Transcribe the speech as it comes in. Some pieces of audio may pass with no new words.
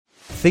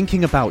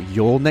thinking about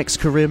your next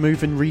career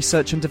move in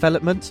research and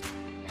development?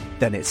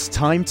 Then it's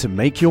time to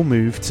make your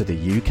move to the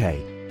UK.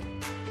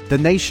 The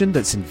nation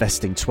that's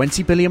investing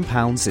 £20 billion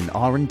in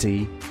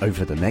R&D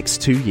over the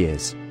next 2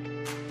 years.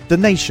 The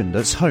nation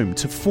that's home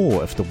to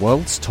 4 of the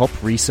world's top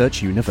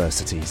research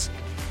universities.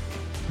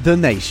 The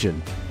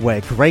nation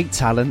where great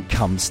talent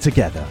comes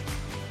together.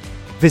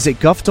 Visit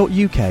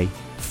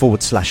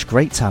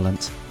gov.uk/great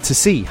talent to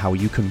see how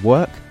you can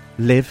work,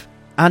 live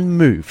and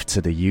move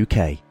to the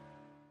UK.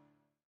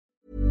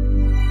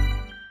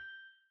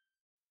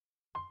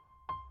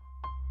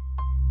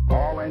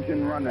 All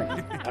engine running.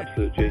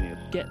 Absolute genius.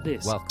 Get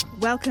this.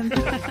 Welcome.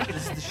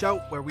 This is the show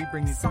where we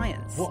bring you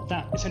Science. What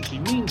that essentially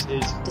means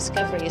is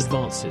Discoveries,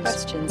 advances.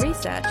 Questions.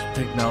 Research.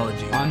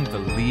 technology.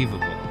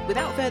 Unbelievable.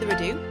 Without further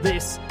ado,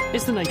 This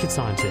is The Naked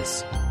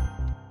Scientists.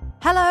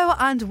 hello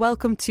and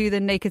welcome to The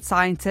Naked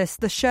Scientists,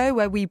 the show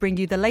where we bring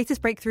you the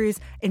latest breakthroughs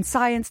in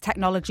science,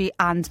 technology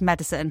and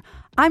medicine.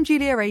 I'm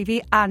Julia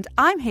Ravey and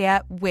I'm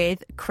here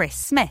with Chris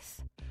Smith.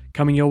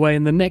 Coming your way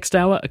in the next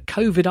hour, a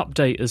COVID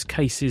update as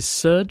cases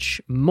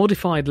surge,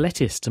 modified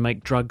lettuce to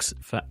make drugs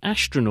for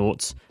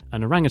astronauts,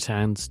 and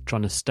orangutans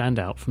trying to stand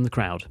out from the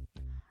crowd.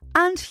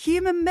 And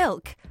human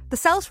milk, the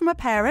cells from a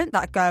parent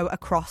that go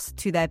across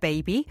to their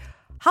baby,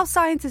 how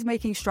science is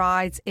making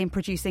strides in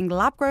producing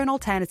lab-grown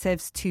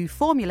alternatives to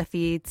formula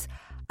feeds,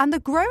 and the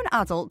grown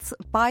adults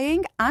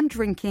buying and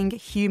drinking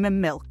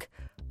human milk.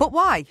 But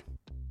why?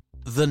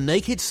 The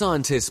Naked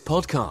Scientists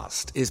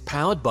podcast is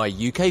powered by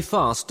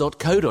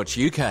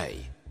ukfast.co.uk.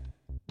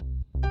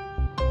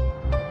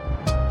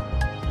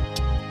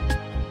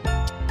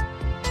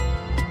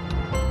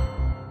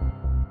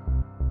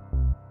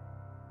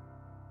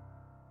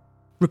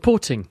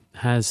 Reporting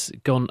has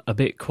gone a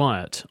bit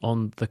quiet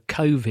on the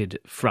COVID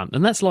front,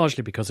 and that's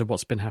largely because of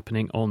what's been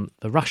happening on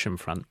the Russian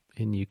front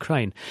in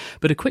Ukraine.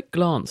 But a quick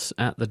glance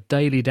at the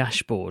Daily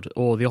Dashboard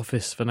or the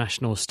Office for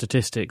National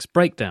Statistics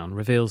breakdown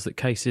reveals that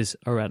cases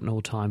are at an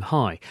all-time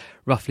high.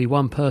 Roughly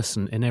 1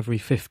 person in every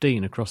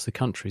 15 across the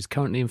country is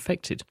currently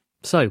infected.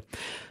 So,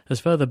 as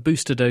further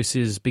booster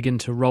doses begin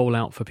to roll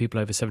out for people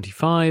over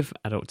 75,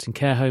 adults in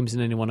care homes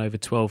and anyone over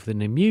 12 with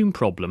an immune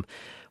problem,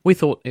 we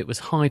thought it was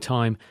high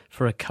time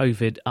for a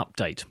COVID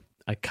update,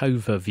 a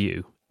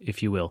COVA-view,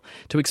 if you will,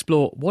 to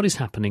explore what is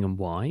happening and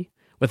why,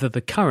 whether the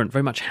current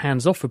very much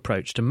hands-off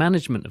approach to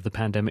management of the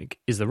pandemic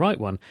is the right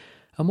one,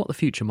 and what the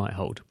future might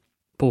hold.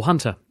 Paul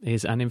Hunter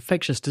is an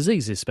infectious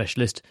diseases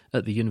specialist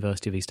at the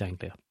University of East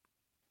Anglia.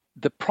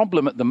 The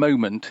problem at the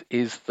moment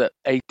is that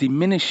a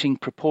diminishing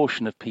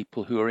proportion of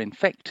people who are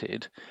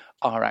infected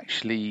are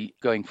actually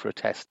going for a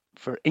test.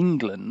 For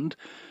England,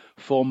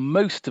 for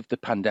most of the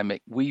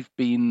pandemic, we've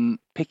been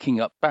picking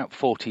up about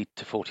 40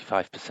 to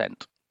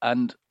 45%.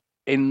 And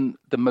in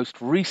the most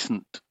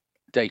recent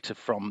data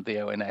from the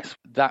ONS,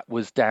 that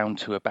was down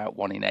to about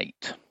 1 in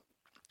 8.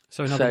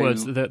 So in other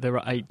words, there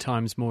are 8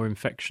 times more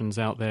infections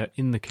out there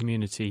in the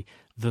community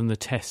than the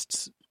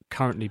tests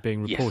currently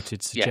being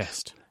reported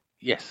suggest.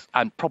 Yes,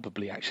 and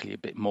probably actually a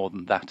bit more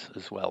than that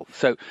as well.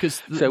 So,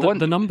 because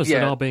the numbers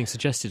that are being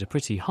suggested are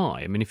pretty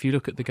high. I mean, if you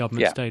look at the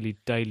government's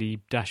daily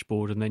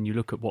dashboard and then you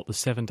look at what the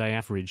 7-day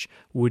average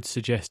would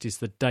suggest is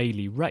the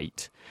daily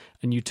rate,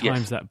 and you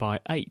times that by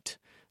 8,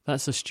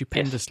 that's a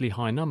stupendously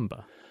high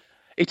number.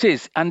 It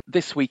is, and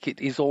this week it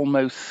is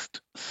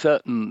almost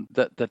certain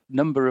that the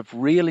number of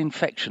real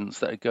infections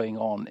that are going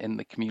on in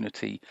the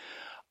community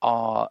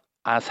are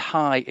as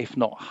high, if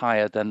not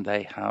higher, than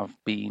they have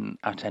been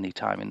at any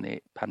time in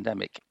the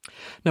pandemic.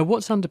 Now,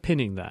 what's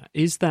underpinning that?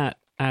 Is that,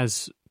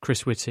 as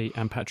Chris Whitty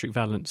and Patrick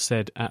Vallance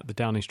said at the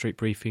Downing Street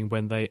briefing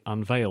when they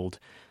unveiled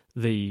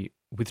the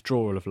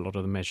withdrawal of a lot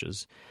of the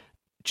measures,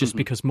 just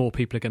because more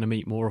people are going to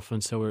meet more often,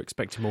 so we're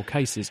expecting more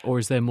cases, or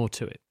is there more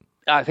to it?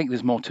 I think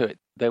there's more to it.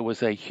 There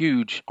was a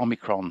huge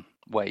Omicron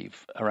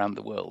wave around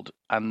the world,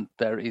 and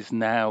there is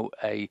now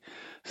a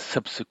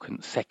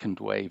subsequent second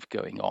wave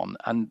going on,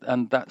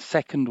 and that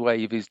second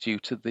wave is due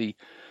to the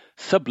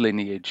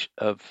sublineage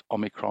of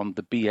Omicron,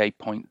 the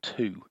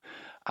BA.2,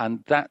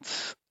 and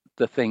that's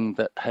the thing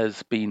that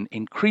has been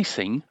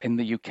increasing in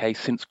the UK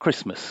since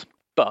Christmas.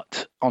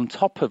 But on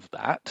top of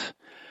that,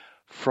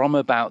 from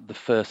about the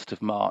 1st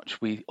of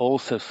March, we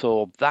also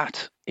saw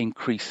that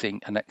increasing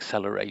and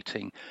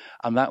accelerating,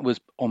 and that was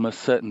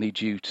almost certainly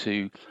due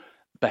to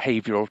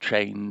behavioural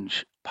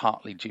change,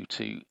 partly due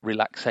to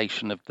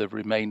relaxation of the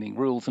remaining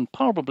rules, and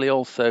probably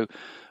also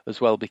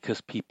as well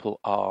because people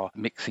are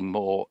mixing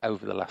more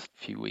over the last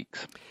few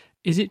weeks.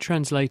 Is it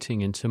translating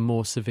into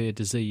more severe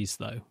disease,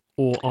 though?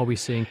 Or are we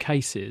seeing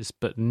cases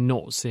but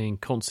not seeing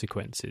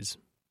consequences?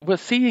 We're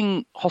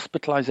seeing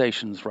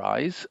hospitalisations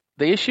rise.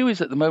 The issue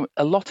is at the moment,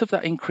 a lot of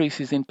that increase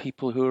is in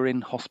people who are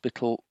in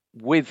hospital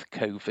with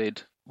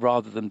COVID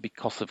rather than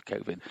because of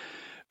COVID.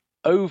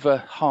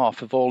 Over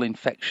half of all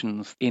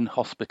infections in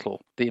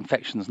hospital, the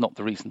infection is not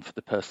the reason for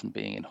the person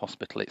being in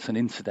hospital. It's an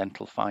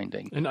incidental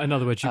finding. In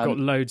other words, you've got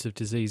loads of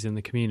disease in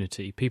the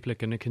community. People are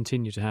going to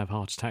continue to have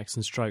heart attacks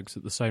and strokes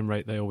at the same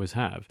rate they always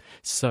have.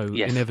 So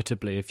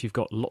inevitably, if you've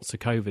got lots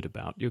of COVID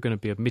about, you're going to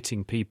be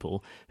admitting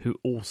people who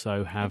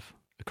also have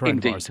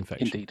coronavirus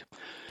infection. Indeed.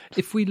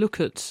 If we look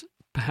at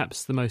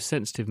perhaps the most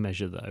sensitive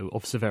measure, though,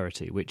 of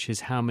severity, which is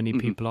how many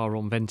people are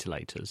on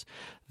ventilators,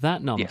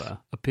 that number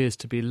appears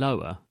to be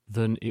lower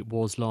than it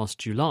was last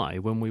July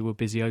when we were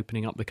busy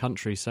opening up the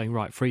country saying,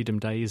 right, Freedom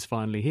Day is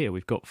finally here.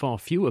 We've got far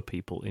fewer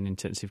people in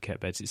intensive care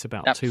beds. It's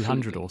about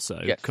 200 or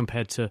so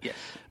compared to,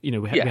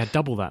 we had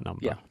double that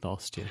number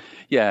last year.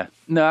 Yeah,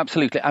 no,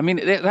 absolutely. I mean,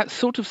 that's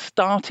sort of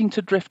starting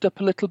to drift up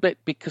a little bit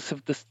because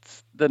of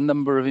the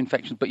number of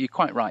infections, but you're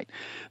quite right.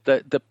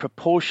 The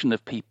proportion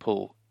of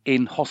people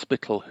in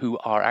hospital who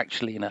are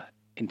actually in an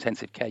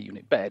intensive care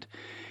unit bed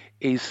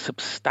is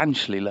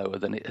substantially lower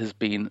than it has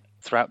been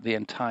throughout the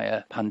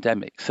entire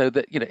pandemic. So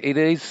that, it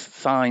is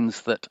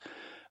signs that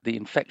the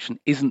infection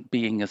isn't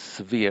being as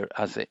severe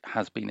as it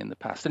has been in the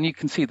past. And you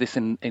can see this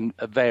in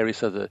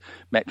various other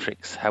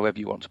metrics, however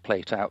you want to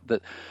play it out,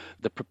 that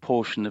the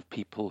proportion of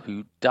people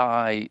who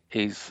die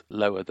is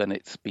lower than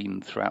it's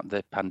been throughout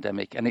the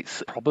pandemic. And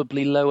it's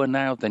probably lower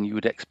now than you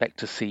would expect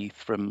to see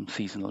from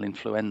seasonal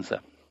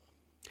influenza.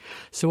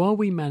 So are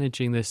we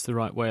managing this the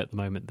right way at the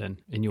moment then,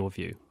 in your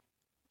view?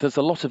 There's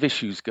a lot of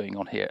issues going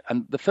on here.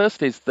 And the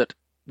first is that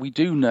we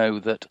do know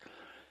that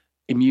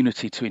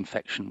immunity to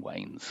infection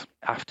wanes.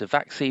 After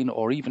vaccine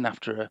or even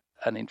after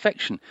an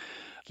infection,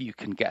 you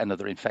can get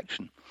another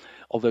infection.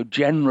 Although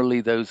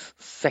generally those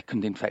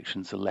second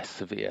infections are less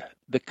severe.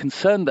 The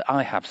concern that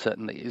I have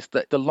certainly is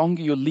that the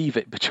longer you leave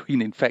it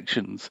between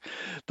infections,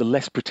 the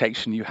less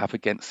protection you have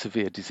against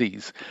severe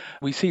disease.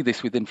 We see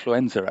this with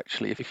influenza,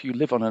 actually. If you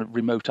live on a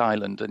remote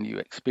island and you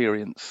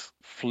experience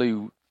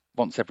flu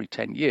once every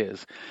 10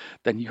 years,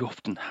 then you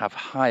often have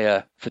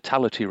higher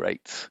fatality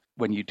rates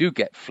when you do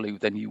get flu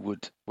than you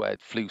would where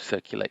flu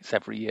circulates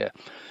every year.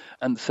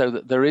 And so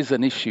that there is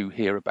an issue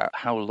here about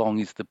how long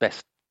is the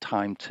best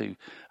time to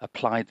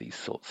apply these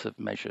sorts of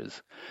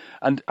measures.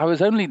 And I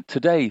was only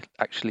today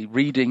actually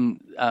reading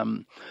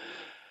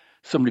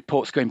some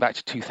reports going back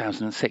to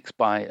 2006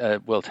 by a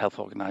World Health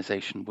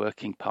Organization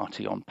working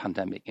party on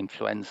pandemic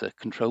influenza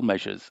control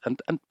measures. And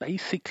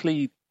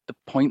basically the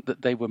point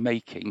that they were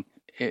making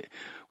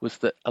was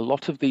that a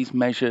lot of these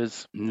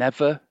measures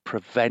never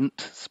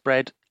prevent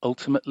spread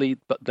ultimately,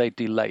 but they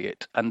delay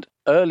it. And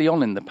early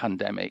on in the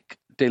pandemic,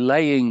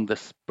 delaying the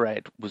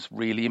spread was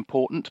really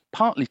important,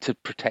 partly to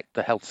protect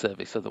the health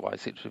service,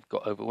 otherwise it would have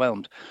got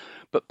overwhelmed,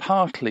 but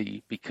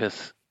partly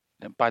because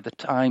by the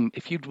time,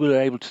 if you were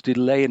able to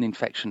delay an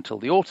infection till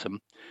the autumn,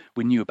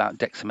 we knew about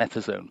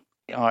dexamethasone.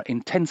 Our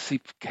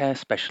intensive care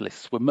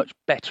specialists were much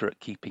better at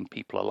keeping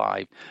people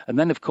alive. And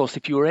then, of course,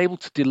 if you were able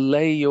to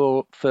delay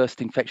your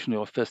first infection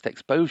or first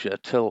exposure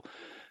till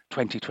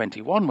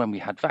 2021, when we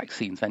had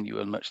vaccines, then you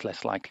were much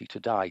less likely to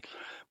die.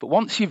 But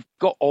once you've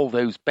got all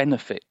those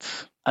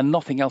benefits and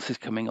nothing else is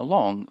coming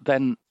along,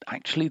 then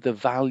actually the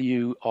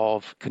value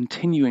of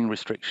continuing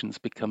restrictions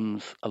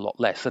becomes a lot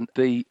less. And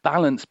the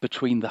balance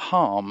between the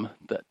harm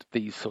that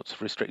these sorts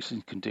of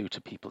restrictions can do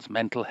to people's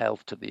mental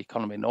health, to the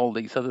economy, and all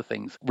these other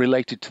things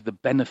related to the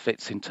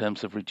benefits in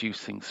terms of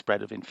reducing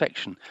spread of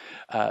infection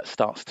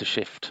starts to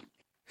shift.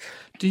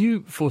 Do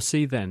you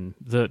foresee then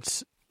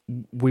that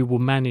we will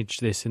manage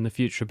this in the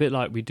future a bit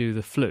like we do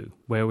the flu,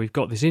 where we've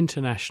got this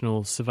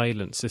international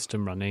surveillance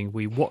system running,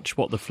 we watch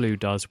what the flu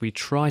does, we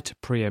try to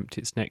preempt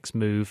its next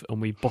move,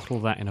 and we bottle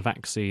that in a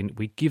vaccine,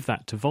 we give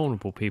that to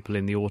vulnerable people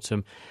in the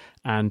autumn,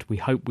 and we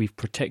hope we've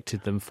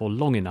protected them for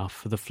long enough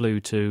for the flu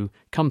to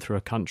come through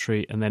a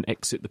country and then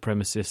exit the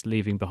premises,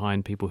 leaving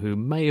behind people who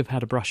may have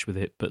had a brush with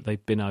it, but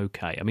they've been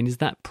okay. I mean, is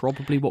that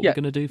probably what we're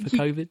going to do for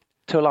COVID?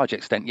 To a large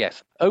extent,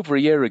 yes. Over a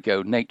year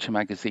ago, Nature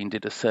magazine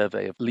did a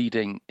survey of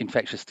leading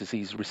infectious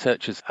disease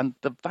researchers, and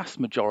the vast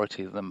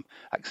majority of them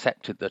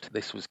accepted that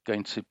this was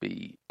going to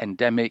be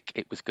endemic,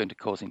 it was going to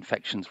cause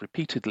infections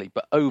repeatedly.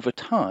 But over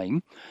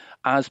time,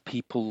 as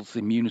people's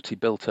immunity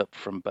built up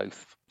from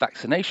both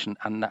vaccination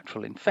and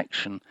natural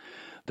infection,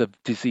 the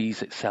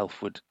disease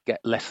itself would get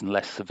less and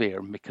less severe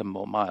and become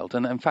more mild.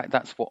 And in fact,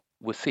 that's what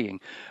we're seeing.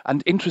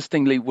 And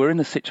interestingly, we're in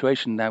a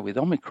situation now with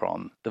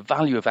Omicron. The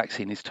value of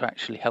vaccine is to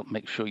actually help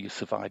make sure you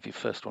survive your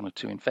first one or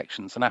two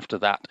infections. And after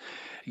that,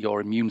 your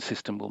immune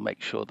system will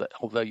make sure that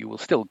although you will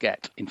still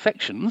get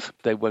infections,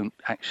 they won't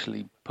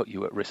actually put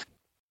you at risk.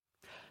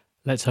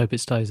 Let's hope it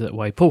stays that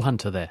way. Paul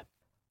Hunter there.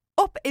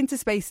 Up into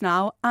space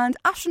now, and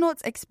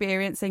astronauts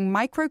experiencing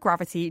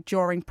microgravity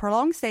during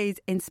prolonged stays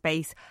in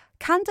space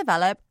can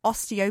develop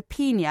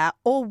osteopenia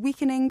or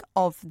weakening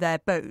of their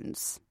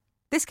bones.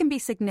 This can be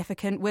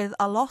significant with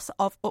a loss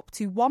of up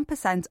to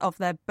 1% of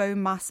their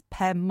bone mass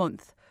per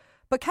month.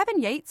 But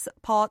Kevin Yates,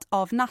 part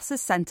of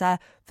NASA's Centre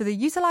for the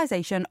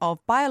Utilisation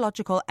of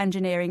Biological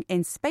Engineering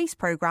in Space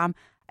programme,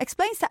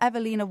 explains to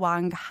Evelina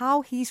Wang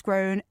how he's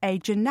grown a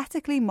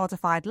genetically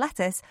modified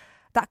lettuce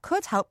that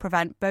could help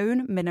prevent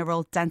bone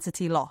mineral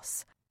density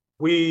loss.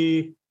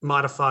 We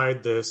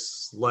modified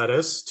this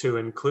lettuce to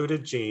include a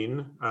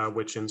gene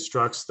which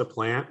instructs the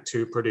plant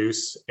to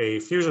produce a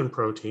fusion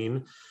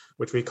protein,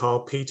 which we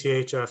call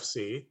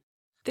PTHFC.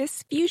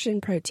 This fusion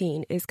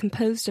protein is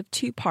composed of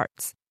two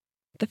parts.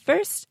 The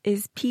first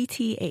is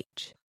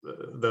PTH,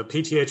 the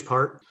PTH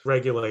part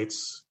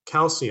regulates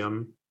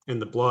calcium in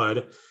the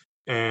blood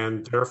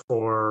and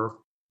therefore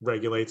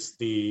regulates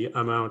the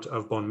amount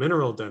of bone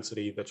mineral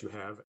density that you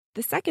have.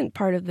 The second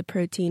part of the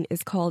protein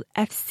is called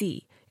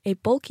FC, a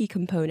bulky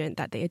component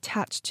that they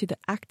attach to the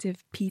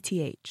active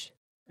PTH.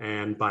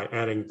 And by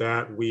adding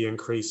that, we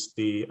increase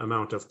the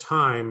amount of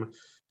time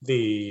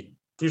the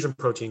fusion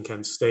protein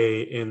can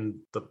stay in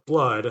the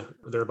blood,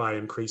 thereby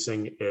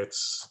increasing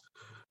its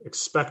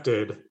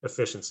expected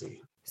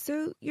efficiency.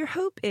 So your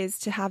hope is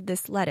to have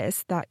this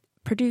lettuce that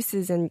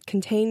produces and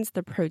contains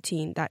the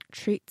protein that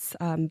treats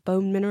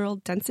bone mineral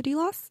density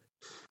loss?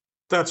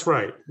 That's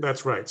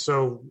right.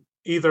 So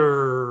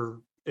either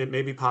it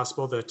may be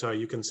possible that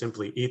you can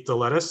simply eat the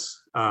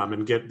lettuce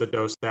and get the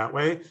dose that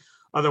way.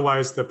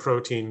 Otherwise, the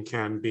protein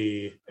can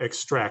be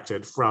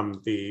extracted from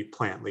the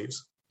plant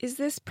leaves. Is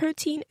this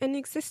protein an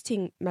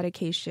existing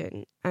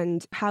medication,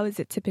 and how is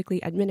it typically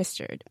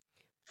administered?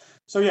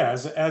 So yeah,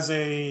 as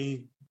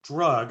a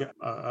drug,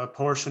 a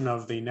portion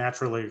of the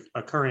naturally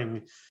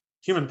occurring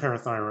human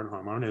parathyroid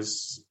hormone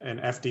is an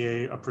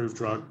FDA-approved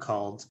drug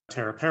called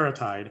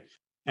teriparatide,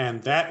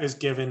 and that is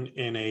given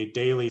in a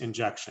daily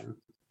injection.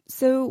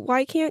 So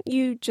why can't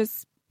you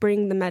just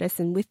bring the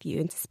medicine with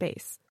you into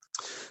space?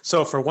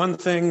 So for one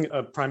thing,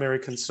 a primary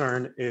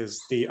concern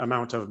is the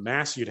amount of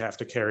mass you'd have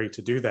to carry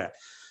to do that.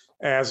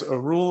 As a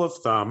rule of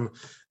thumb,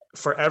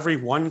 for every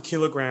 1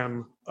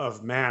 kilogram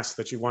of mass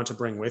that you want to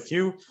bring with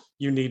you,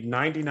 you need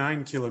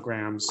 99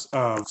 kilograms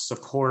of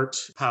support,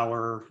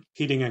 power,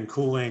 heating and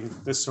cooling,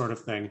 this sort of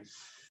thing.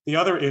 The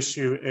other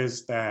issue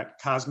is that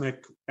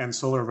cosmic and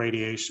solar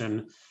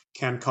radiation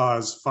can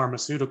cause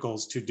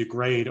pharmaceuticals to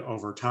degrade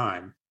over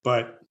time.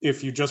 But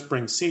if you just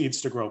bring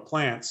seeds to grow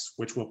plants,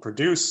 which will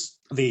produce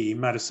the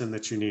medicine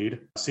that you need,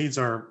 seeds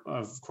are,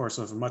 of course,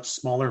 of a much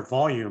smaller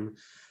volume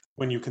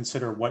when you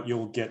consider what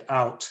you'll get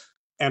out.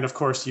 And of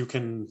course, you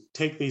can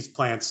take these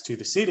plants to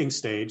the seeding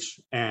stage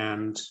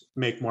and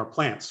make more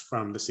plants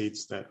from the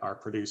seeds that are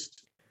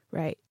produced.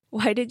 Right.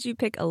 Why did you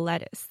pick a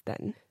lettuce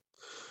then?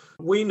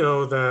 We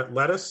know that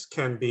lettuce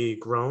can be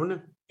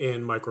grown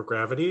in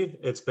microgravity.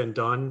 It's been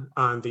done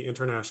on the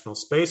International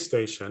Space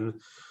Station.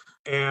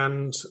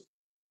 And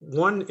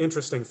one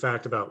interesting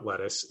fact about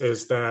lettuce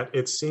is that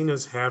it's seen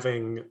as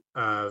having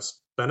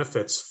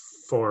benefits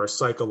for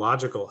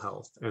psychological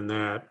health, and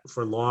that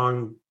for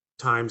long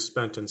time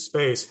spent in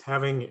space,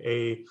 having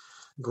a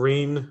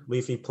green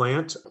leafy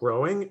plant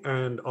growing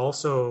and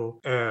also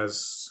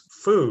as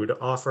food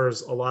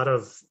offers a lot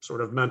of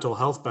sort of mental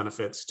health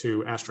benefits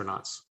to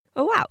astronauts.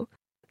 Oh, wow.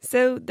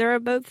 So there are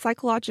both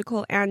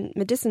psychological and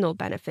medicinal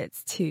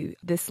benefits to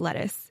this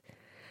lettuce.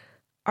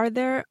 Are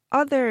there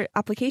other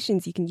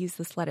applications you can use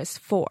this lettuce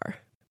for?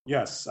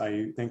 Yes,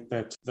 I think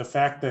that the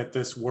fact that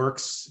this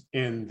works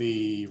in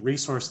the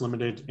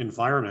resource-limited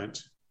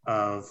environment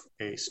of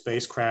a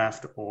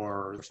spacecraft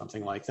or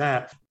something like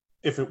that,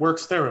 if it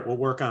works there, it will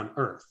work on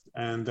Earth.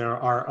 And there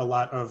are a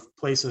lot of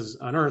places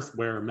on Earth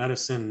where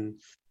medicine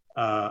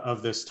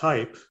of this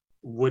type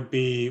would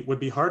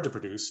be hard to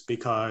produce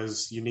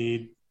because you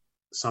need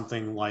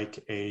something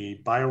like a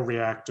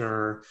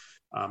bioreactor,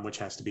 which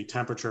has to be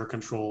temperature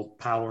controlled,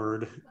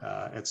 powered,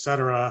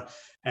 etc.,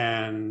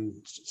 and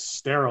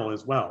sterile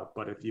as well.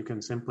 But if you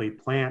can simply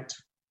plant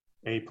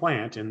a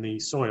plant in the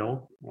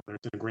soil, whether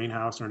it's in a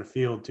greenhouse or in a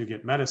field to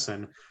get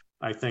medicine,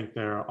 I think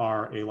there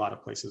are a lot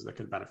of places that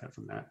could benefit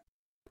from that.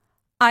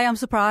 I am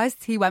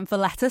surprised he went for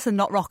lettuce and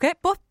not rocket,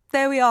 but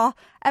there we are.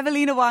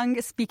 Evelina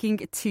Wang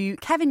speaking to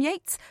Kevin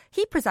Yates.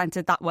 He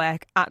presented that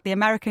work at the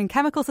American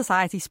Chemical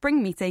Society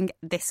spring meeting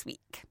this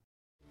week.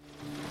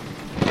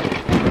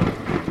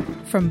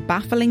 From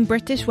baffling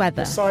British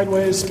weather, the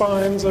sideways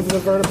spines of the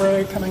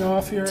vertebrae coming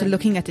off here, to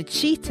looking at a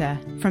cheetah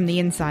from the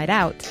inside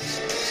out,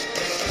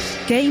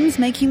 games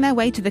making their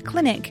way to the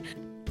clinic,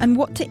 and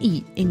what to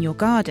eat in your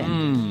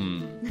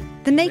garden.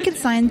 The Naked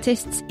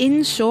Scientists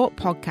in Short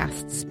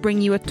podcasts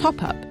bring you a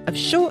top-up of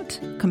short,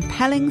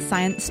 compelling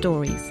science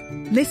stories.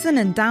 Listen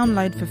and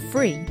download for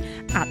free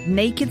at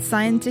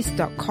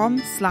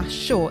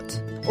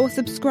nakedscientist.com/short or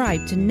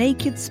subscribe to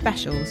Naked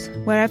Specials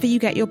wherever you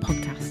get your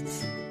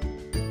podcasts.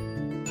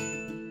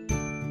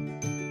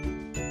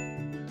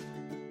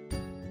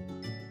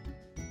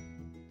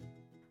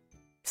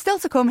 Still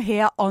to come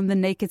here on The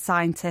Naked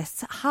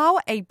Scientists, how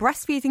a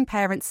breastfeeding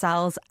parent's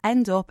cells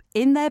end up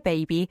in their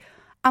baby,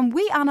 and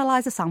we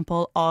analyse a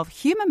sample of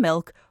human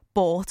milk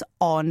bought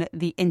on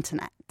the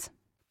internet.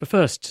 But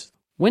first,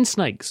 when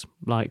snakes,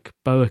 like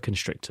boa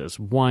constrictors,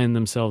 wind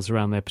themselves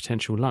around their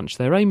potential lunch,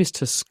 their aim is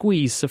to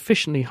squeeze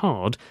sufficiently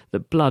hard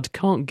that blood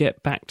can't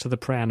get back to the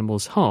prey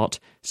animal's heart,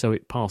 so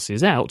it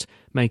passes out,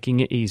 making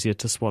it easier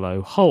to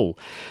swallow whole.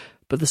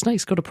 But the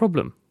snake's got a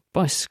problem.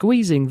 By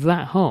squeezing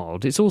that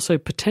hard, it's also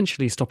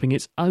potentially stopping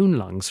its own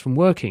lungs from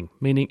working,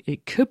 meaning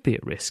it could be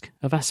at risk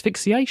of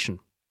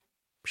asphyxiation.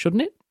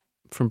 Shouldn't it?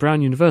 From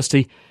Brown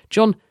University,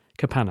 John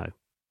Capano.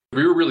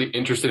 We were really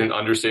interested in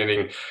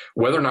understanding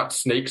whether or not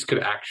snakes could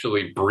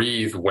actually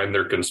breathe when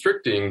they're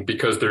constricting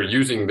because they're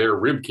using their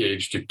rib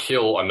cage to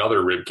kill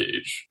another rib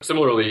cage.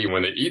 Similarly,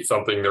 when they eat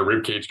something, their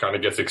rib cage kind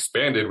of gets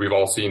expanded. We've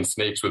all seen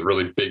snakes with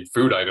really big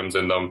food items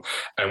in them.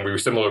 And we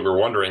were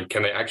wondering,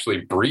 can they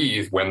actually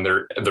breathe when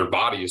their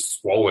body is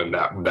swollen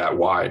that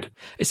wide?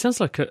 It sounds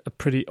like a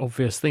pretty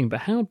obvious thing, but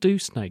how do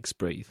snakes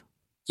breathe?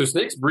 So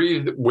snakes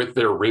breathe with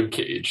their rib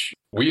cage.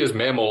 We as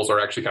mammals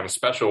are actually kind of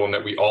special in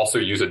that we also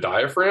use a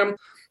diaphragm.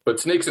 But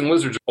snakes and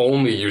lizards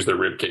only use their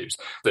rib cage.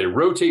 They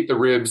rotate the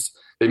ribs,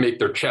 they make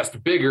their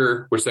chest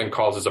bigger, which then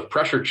causes a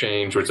pressure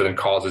change, which then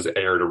causes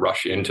air to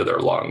rush into their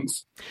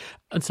lungs.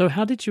 And so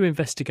how did you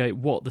investigate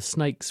what the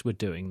snakes were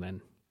doing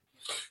then?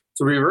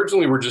 So we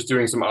originally were just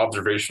doing some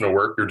observational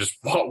work. We were just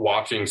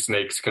watching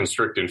snakes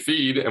constrict and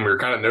feed, and we were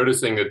kind of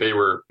noticing that they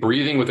were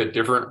breathing with a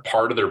different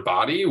part of their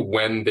body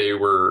when they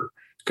were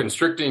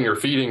constricting or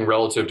feeding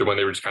relative to when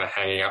they were just kind of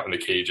hanging out in the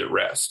cage at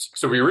rest.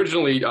 So we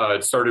originally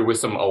started with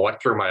some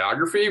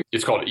electromyography.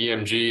 It's called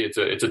EMG.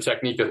 It's a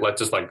technique that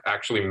lets us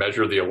actually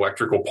measure the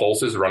electrical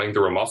pulses running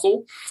through a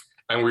muscle.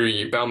 And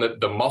we found that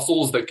the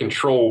muscles that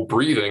control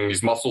breathing,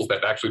 these muscles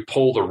that actually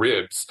pull the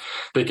ribs,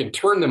 they can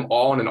turn them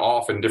on and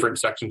off in different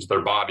sections of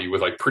their body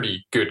with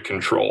pretty good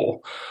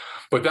control.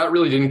 But that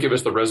really didn't give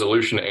us the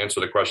resolution to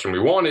answer the question we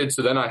wanted.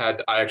 So then I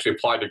actually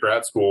applied to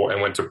grad school and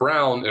went to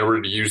Brown in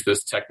order to use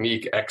this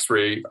technique,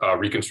 X-ray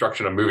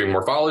reconstruction of moving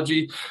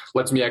morphology.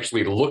 Lets me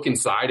actually look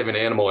inside of an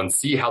animal and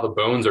see how the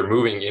bones are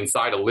moving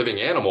inside a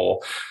living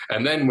animal.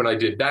 And then when I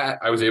did that,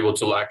 I was able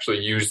to actually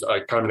use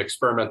a kind of an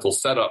experimental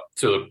setup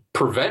to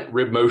prevent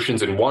rib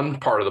motions in one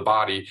part of the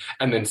body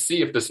and then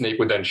see if the snake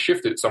would then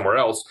shift it somewhere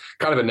else,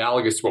 kind of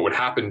analogous to what would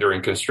happen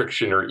during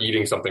constriction or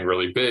eating something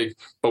really big.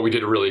 But we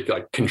did a really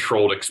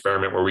controlled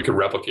experiment where we could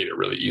replicate it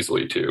really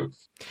easily too.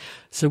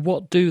 So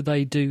what do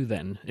they do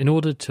then in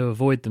order to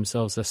avoid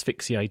themselves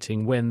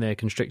asphyxiating when they're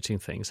constricting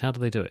things? How do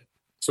they do it?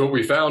 So what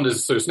we found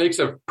is, snakes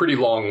have pretty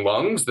long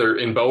lungs. They're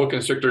in boa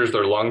constrictors,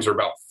 their lungs are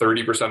about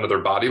 30% of their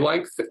body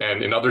length.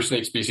 And in other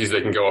snake species,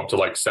 they can go up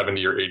to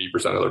 70 or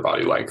 80% of their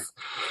body length.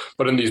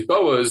 But in these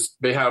boas,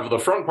 they have the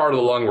front part of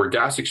the lung where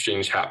gas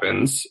exchange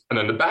happens, and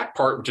then the back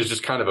part, which is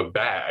just kind of a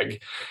bag.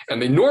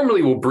 And they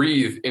normally will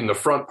breathe in the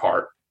front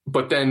part.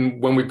 But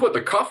then when we put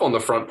the cuff on the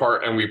front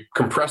part and we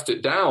compressed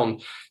it down,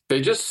 they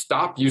just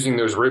stopped using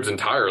those ribs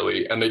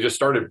entirely. And they just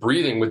started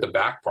breathing with the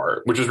back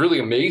part, which is really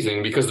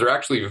amazing because they're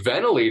actually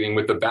ventilating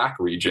with the back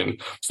region.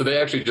 So they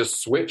actually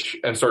just switch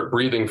and start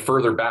breathing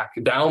further back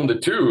down the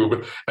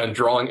tube and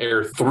drawing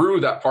air through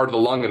that part of the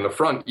lung in the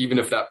front, even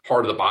if that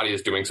part of the body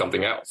is doing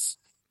something else.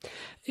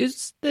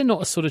 Is there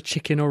not a sort of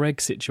chicken or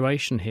egg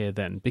situation here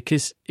then?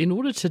 Because in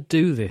order to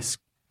do this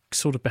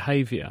sort of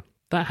behaviour,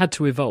 that had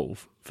to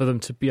evolve for them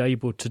to be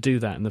able to do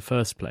that in the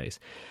first place,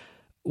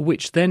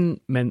 which then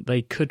meant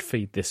they could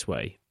feed this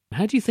way.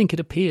 How do you think it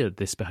appeared,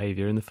 this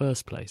behaviour, in the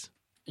first place?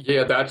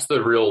 Yeah, that's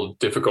the real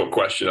difficult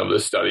question of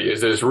this study,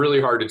 is that it's really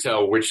hard to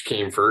tell which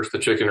came first, the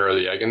chicken or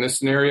the egg in this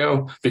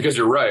scenario, because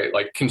you're right,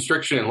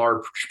 constriction and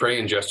large prey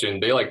ingestion,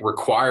 they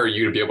require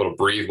you to be able to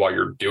breathe while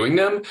you're doing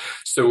them.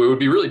 So it would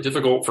be really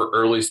difficult for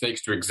early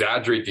snakes to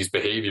exaggerate these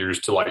behaviors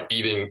to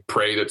eating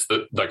prey that's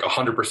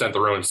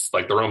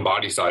 100% their own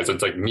body size.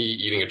 It's like me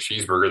eating a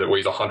cheeseburger that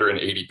weighs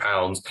 180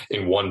 pounds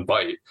in one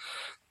bite.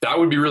 That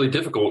would be really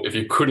difficult if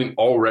you couldn't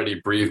already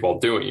breathe while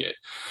doing it.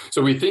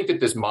 So we think that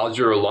this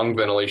modular lung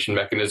ventilation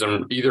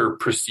mechanism either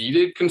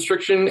preceded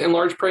constriction and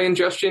large prey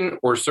ingestion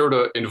or sort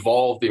of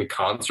involved in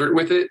concert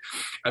with it.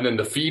 And then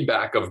the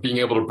feedback of being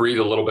able to breathe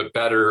a little bit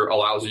better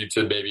allows you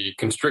to maybe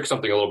constrict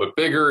something a little bit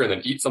bigger and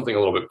then eat something a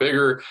little bit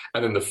bigger.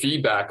 And then the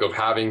feedback of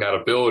having that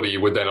ability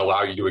would then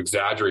allow you to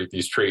exaggerate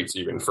these traits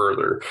even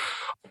further.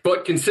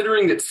 But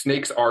considering that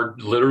snakes are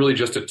literally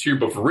just a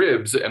tube of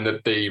ribs and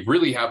that they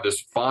really have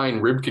this fine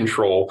rib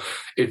control,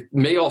 it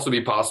may also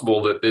be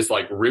possible that this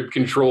rib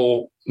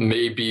control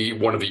may be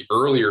one of the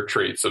earlier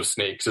traits of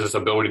snakes, is this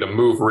ability to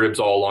move ribs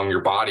all along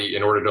your body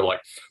in order to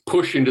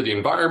push into the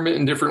environment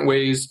in different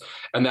ways.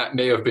 And that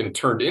may have been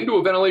turned into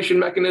a ventilation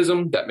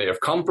mechanism, that may have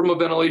come from a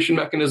ventilation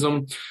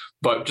mechanism.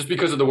 But just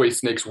because of the way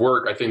snakes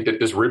work, I think that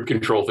this rib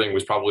control thing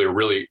was probably a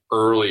really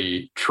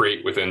early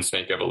trait within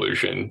snake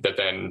evolution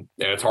and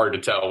it's hard to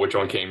tell which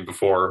one came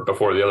before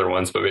the other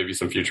ones, but maybe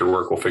some future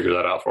work will figure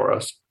that out for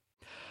us.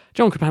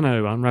 John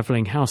Capano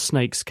unravelling how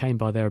snakes came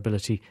by their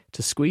ability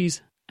to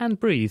squeeze and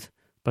breathe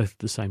both at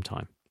the same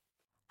time.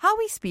 How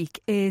we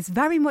speak is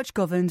very much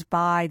governed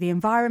by the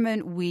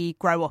environment we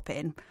grow up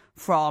in.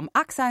 From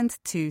accent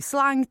to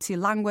slang to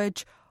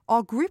language,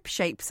 our group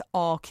shapes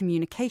our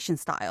communication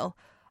style.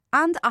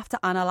 And after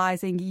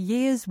analysing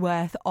years'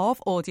 worth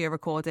of audio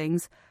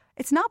recordings,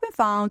 it's now been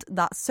found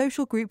that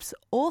social groups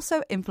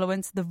also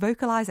influence the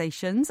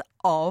vocalisations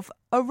of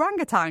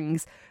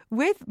orangutans,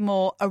 with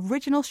more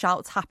original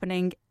shouts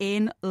happening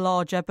in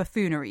larger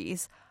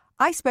buffooneries.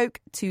 I spoke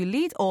to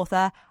lead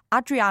author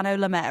Adriano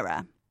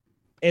Lamera.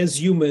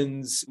 As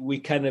humans, we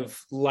kind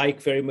of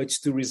like very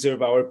much to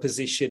reserve our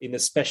position in a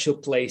special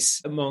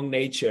place among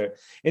nature.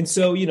 And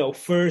so,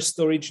 first,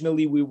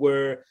 originally, we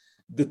were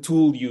the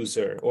tool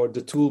user or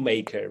the tool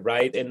maker,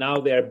 right? And now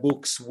there are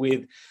books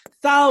with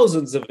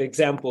thousands of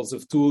examples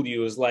of tool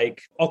use,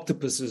 like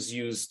octopuses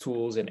use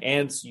tools and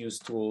ants use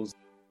tools.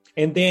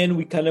 And then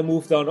we kind of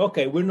moved on,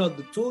 okay, we're not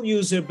the tool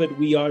user, but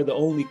we are the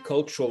only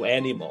cultural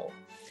animal.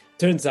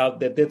 Turns out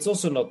that that's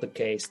also not the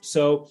case.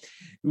 So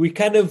we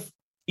kind of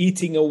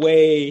eating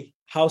away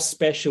how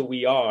special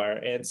we are,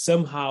 and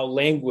somehow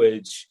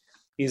language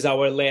is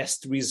our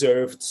last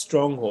reserved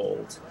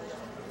stronghold.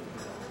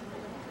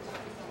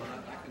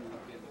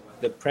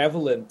 The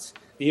prevalent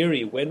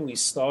theory when we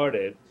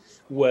started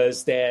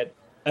was that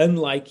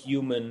unlike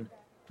human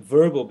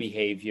verbal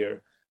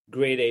behavior,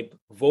 great ape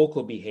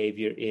vocal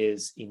behavior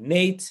is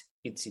innate,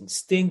 it's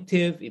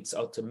instinctive, it's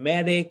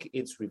automatic,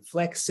 it's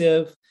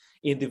reflexive.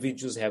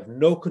 Individuals have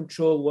no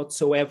control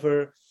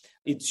whatsoever.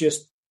 It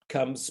just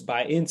comes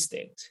by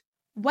instinct.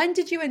 When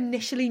did you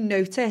initially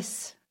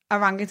notice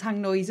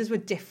orangutan noises were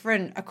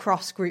different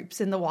across groups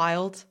in the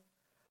wild?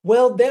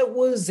 Well, that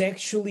was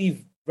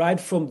actually right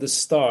from the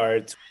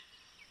start.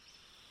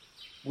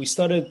 We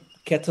started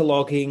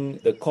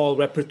cataloging the call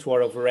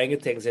repertoire of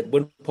orangutans at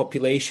one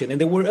population,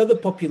 and there were other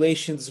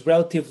populations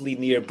relatively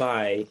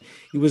nearby.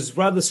 It was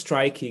rather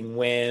striking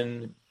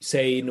when,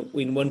 say,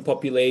 in one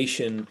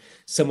population,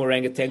 some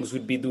orangutans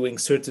would be doing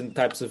certain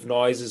types of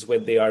noises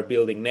when they are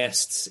building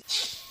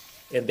nests,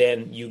 and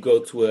then you go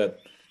to a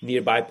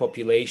nearby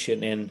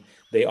population and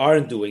they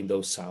aren't doing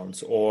those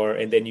sounds,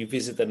 and then you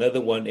visit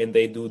another one and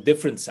they do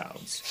different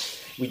sounds.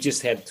 We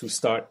just had to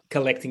start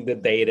collecting the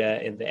data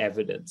and the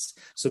evidence.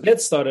 So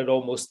that started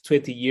almost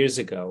 20 years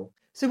ago.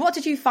 So what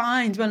did you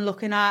find when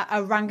looking at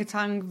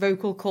orangutan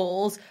vocal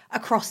calls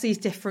across these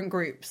different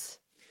groups?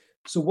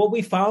 So what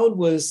we found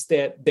was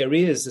that there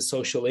is a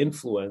social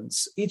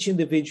influence. Each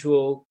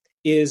individual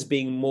is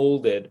being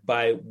molded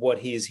by what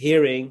he is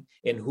hearing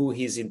and who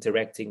he's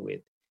interacting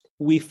with.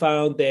 We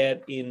found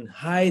that in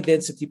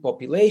high-density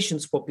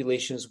populations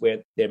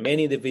where there are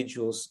many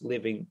individuals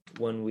living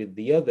one with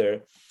the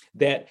other,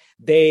 that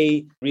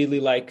they really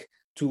like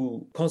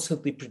to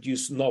constantly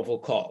produce novel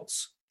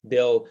calls.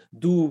 They'll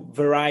do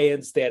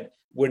variants that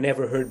were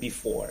never heard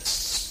before.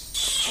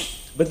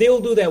 But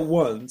they'll do that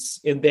once,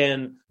 and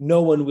then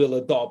no one will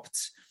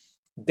adopt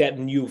that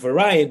new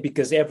variant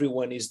because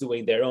everyone is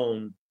doing their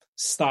own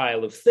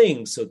style of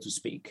things, so to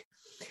speak.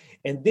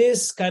 And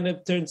this kind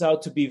of turns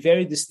out to be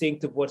very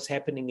distinct of what's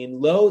happening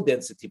in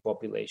low-density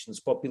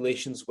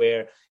populations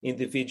where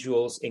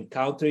individuals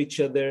encounter each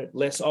other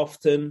less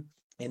often.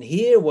 And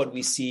here what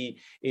we see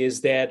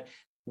is that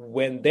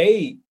when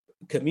they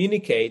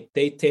communicate,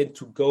 they tend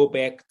to go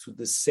back to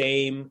the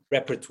same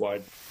repertoire.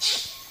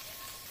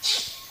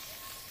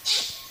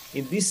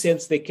 In this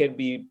sense, they can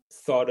be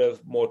thought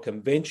of more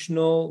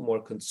conventional,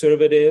 more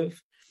conservative.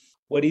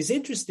 What is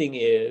interesting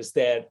is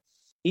that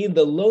in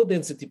the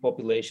low-density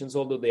populations,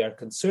 although they are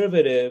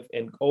conservative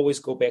and always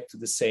go back to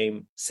the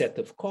same set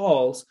of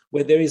calls,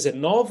 where there is a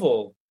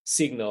novel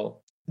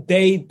signal,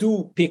 they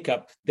do pick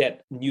up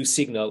that new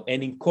signal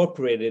and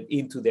incorporate it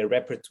into their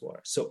repertoire.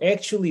 So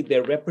actually,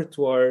 their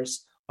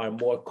repertoires are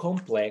more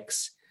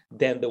complex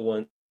than the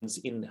ones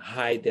in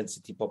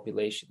high-density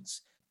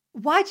populations.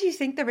 Why do you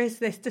think there is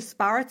this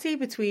disparity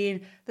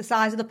between the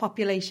size of the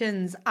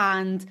populations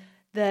and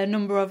the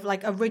number of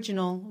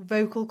original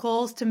vocal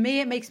calls? To me,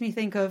 it makes me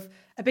think of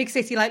a big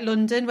city like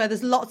London, where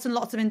there's lots and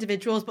lots of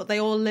individuals, but they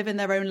all live in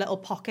their own little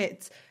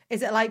pockets.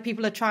 Is it like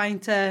people are trying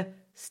to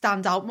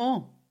stand out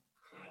more?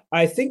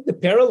 I think the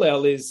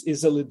parallel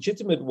is a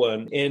legitimate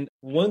one. And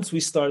once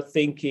we start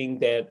thinking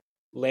that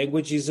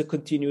language is a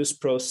continuous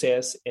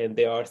process and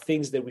there are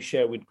things that we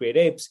share with great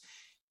apes,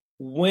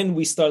 when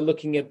we start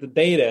looking at the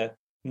data,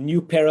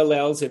 new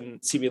parallels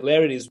and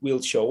similarities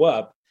will show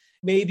up.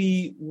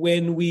 Maybe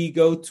when we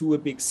go to a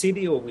big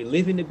city or we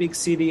live in a big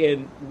city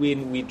and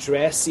when we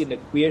dress in a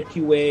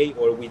quirky way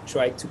or we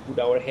try to put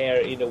our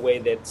hair in a way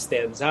that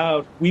stands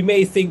out, we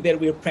may think that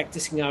we're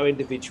practicing our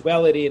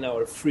individuality and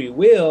our free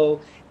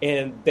will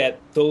and that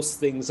those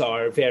things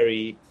are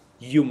very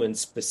human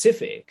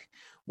specific.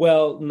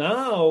 Well,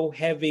 now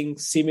having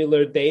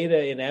similar data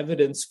and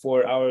evidence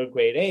for our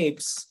great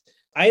apes,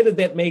 either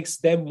that makes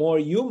them more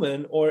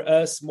human or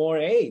us more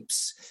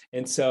apes.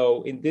 And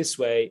so in this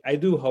way, I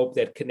do hope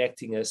that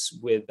connecting us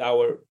with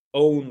our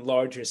own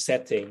larger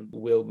setting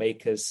will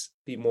make us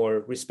be more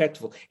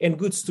respectful and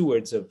good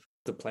stewards of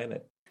the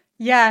planet.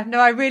 Yeah, no,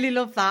 I really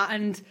love that.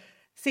 And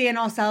seeing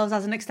ourselves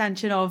as an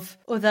extension of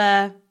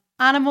other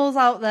animals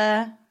out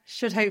there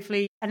should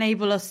hopefully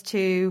enable us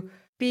to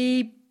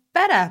be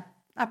better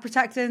at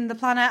protecting the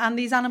planet and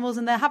these animals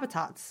and their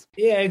habitats.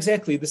 Yeah,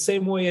 exactly. The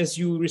same way as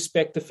you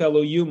respect a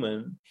fellow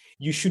human,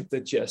 you should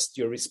adjust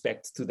your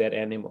respect to that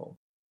animal.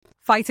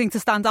 Fighting to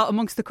stand out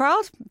amongst the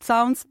crowd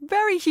sounds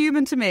very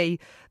human to me.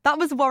 That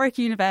was Warwick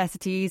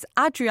University's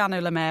Adriano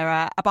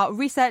Lamera about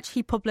research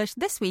he published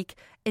this week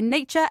in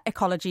Nature,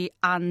 Ecology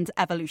and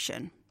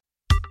Evolution.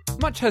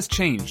 Much has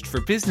changed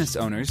for business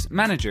owners,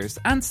 managers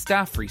and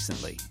staff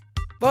recently.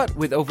 But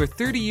with over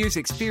 30 years'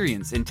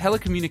 experience in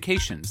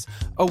telecommunications,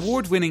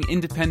 award-winning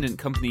independent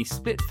company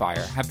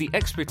Spitfire have the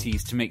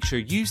expertise to make sure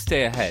you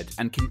stay ahead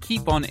and can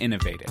keep on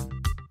innovating.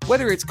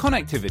 Whether it's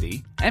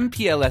connectivity,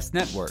 MPLS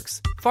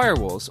networks,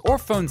 firewalls, or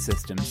phone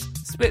systems,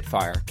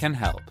 Spitfire can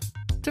help.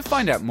 To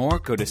find out more,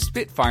 go to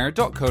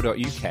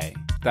spitfire.co.uk.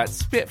 That's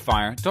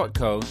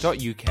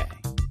spitfire.co.uk.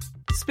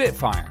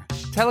 Spitfire,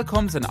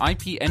 telecoms and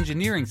IP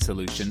engineering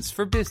solutions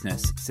for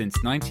business since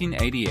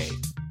 1988.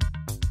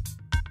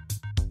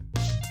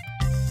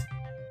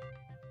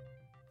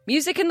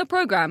 Music in the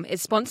programme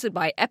is sponsored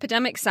by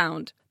Epidemic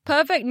Sound,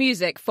 perfect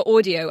music for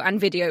audio and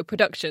video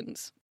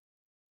productions.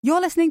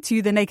 You're listening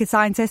to The Naked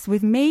Scientist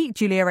with me,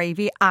 Julia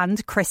Ravey,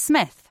 and Chris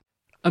Smith.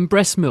 And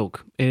breast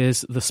milk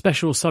is the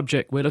special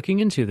subject we're looking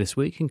into this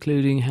week,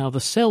 including how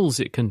the cells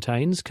it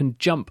contains can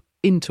jump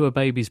into a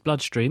baby's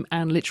bloodstream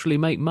and literally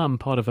make mum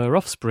part of her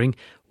offspring,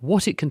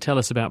 what it can tell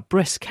us about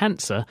breast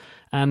cancer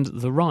and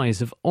the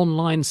rise of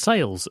online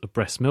sales of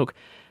breast milk,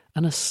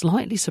 and a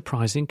slightly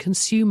surprising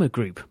consumer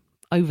group.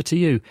 Over to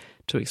you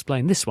to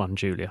explain this one,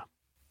 Julia.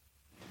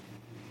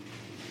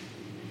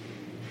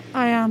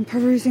 I am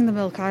perusing the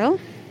milk aisle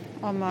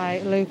on my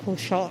local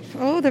shop.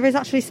 Oh, there is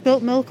actually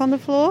spilt milk on the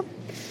floor.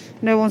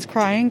 No one's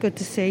crying, good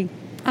to see.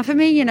 And for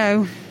me, you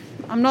know,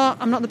 I'm not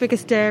the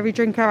biggest dairy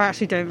drinker. I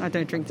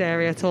don't drink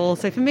dairy at all.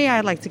 So for me,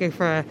 I'd like to go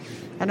for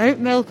an oat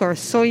milk or a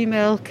soy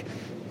milk.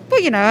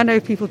 But, you know, I know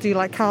people do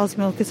like cow's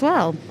milk as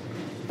well.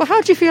 But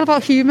how do you feel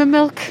about human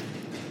milk?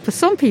 For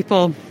some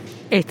people,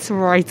 it's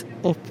right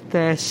up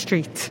their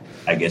street.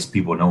 I guess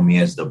people know me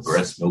as the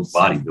breast milk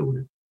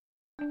bodybuilder.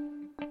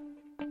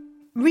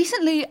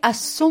 Recently, a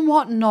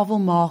somewhat novel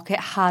market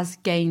has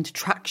gained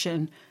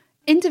traction.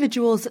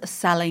 Individuals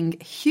selling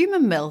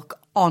human milk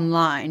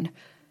online.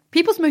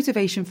 People's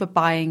motivation for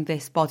buying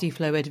this body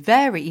fluid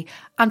vary,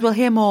 and we'll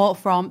hear more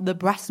from the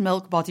breast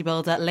milk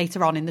bodybuilder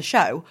later on in the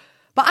show.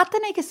 But at The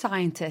Naked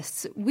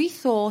Scientists, we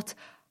thought,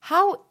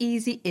 how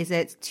easy is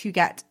it to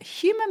get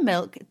human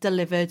milk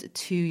delivered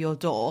to your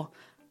door?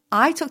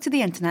 I took to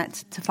the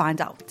internet to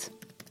find out.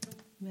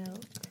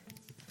 Milk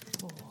for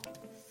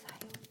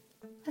sale.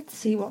 Let's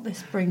see what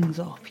this brings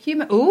up.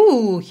 Human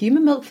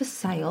milk for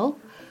sale.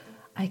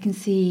 I can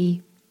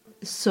see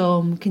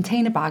some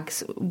container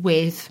bags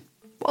with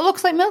what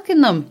looks like milk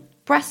in them.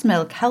 Breast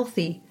milk,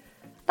 healthy.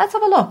 Let's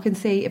have a look and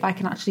see if I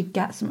can actually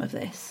get some of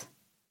this.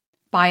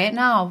 Buy it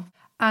now.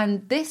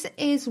 And this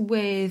is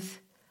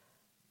with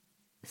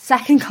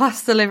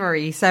second-class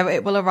delivery, so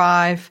it will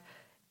arrive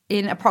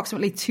in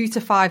approximately 2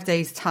 to 5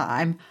 days'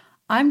 time.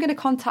 I'm going to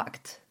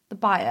contact the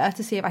buyer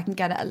to see if I can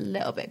get it a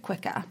little bit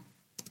quicker.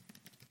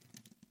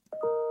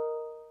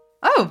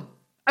 Oh,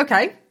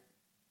 okay.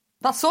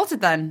 That's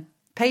sorted then.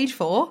 Paid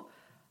for.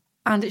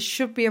 And it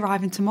should be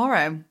arriving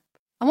tomorrow. And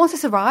once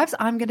this arrives,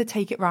 I'm going to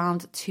take it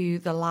round to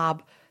the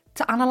lab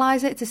to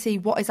analyse it to see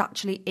what is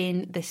actually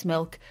in this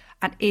milk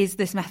and is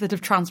this method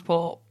of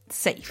transport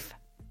safe.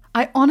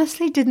 I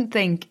honestly didn't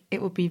think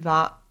it would be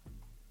that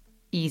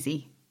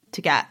easy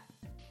to get.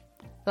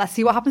 Let's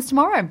see what happens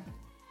tomorrow.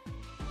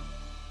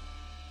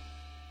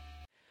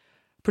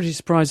 Pretty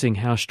surprising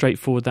how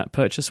straightforward that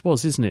purchase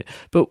was, isn't it?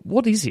 But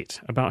what is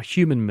it about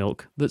human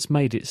milk that's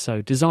made it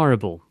so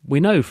desirable? We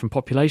know from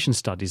population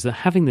studies that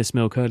having this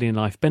milk early in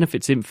life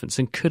benefits infants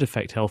and could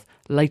affect health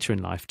later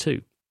in life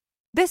too.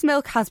 This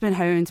milk has been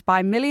honed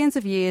by millions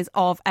of years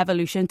of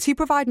evolution to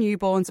provide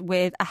newborns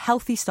with a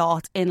healthy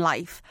start in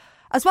life.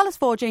 As well as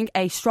forging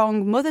a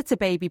strong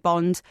mother-to-baby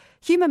bond,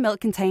 human milk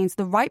contains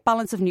the right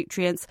balance of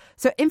nutrients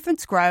so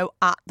infants grow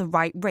at the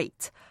right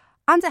rate.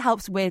 And it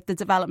helps with the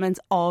development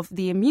of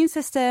the immune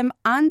system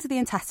and the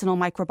intestinal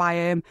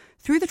microbiome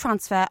through the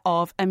transfer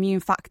of immune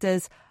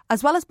factors,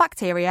 as well as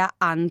bacteria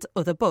and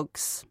other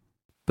bugs.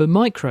 But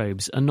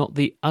microbes are not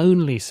the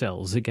only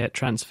cells that get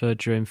transferred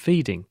during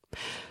feeding.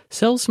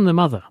 Cells from the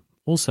mother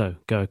also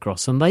go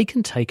across, and they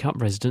can take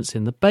up residence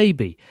in the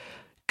baby.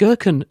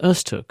 Gürkan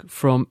Öztürk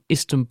from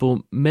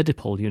Istanbul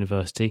Medipol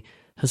University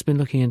has been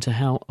looking into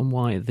how and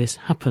why this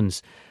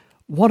happens.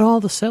 What are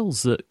the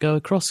cells that go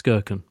across,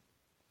 Gürkan?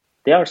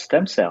 They are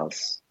stem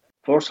cells.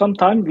 For some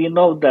time, we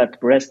know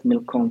that breast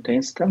milk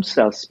contains stem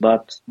cells,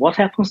 but what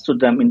happens to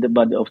them in the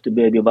body of the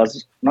baby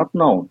was not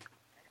known.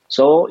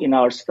 So in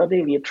our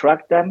study, we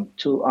tracked them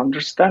to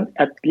understand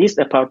at least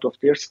a part of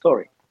their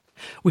story.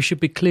 We should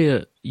be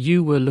clear,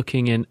 you were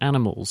looking in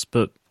animals,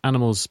 but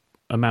animals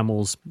are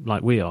mammals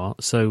like we are,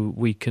 so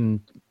we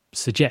can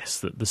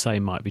suggest that the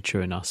same might be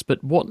true in us.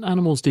 But what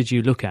animals did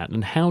you look at,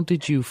 and how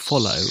did you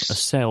follow a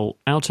cell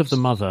out of the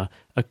mother,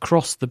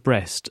 across the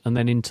breast, and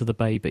then into the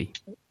baby?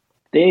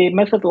 The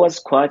method was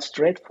quite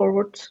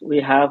straightforward. We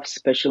have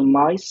special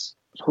mice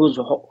whose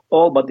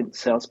all-body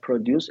cells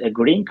produce a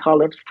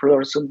green-colored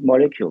fluorescent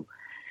molecule.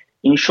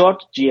 In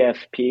short,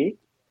 GFP.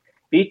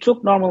 We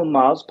took normal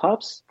mouse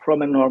pups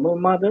from a normal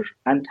mother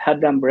and had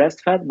them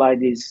breastfed by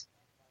these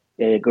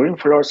green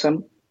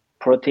fluorescent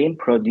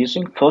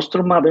protein-producing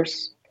foster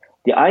mothers.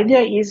 The idea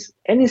is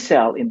any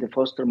cell in the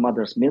foster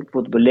mother's milk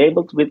would be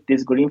labeled with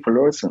this green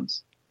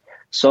fluorescence.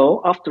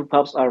 So after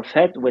pups are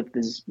fed with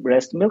this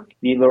breast milk,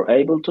 we were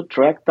able to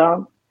track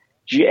down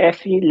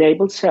GFE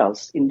labeled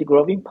cells in the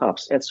growing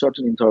pups at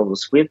certain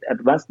intervals with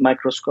advanced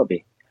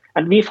microscopy.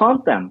 And we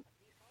found them.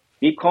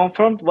 We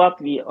confirmed what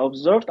we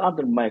observed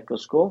under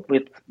microscope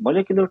with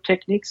molecular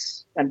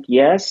techniques. And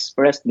yes,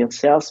 breast milk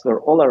cells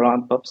were all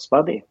around pup's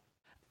body.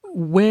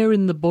 Where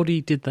in the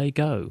body did they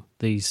go,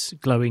 these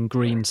glowing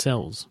green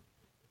cells?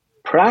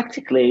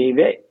 Practically,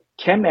 they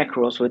came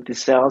across with the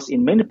cells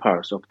in many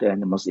parts of the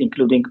animals,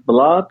 including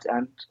blood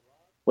and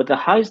with the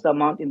highest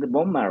amount in the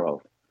bone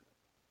marrow.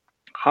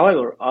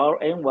 However,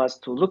 our aim was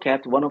to look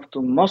at one of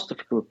the most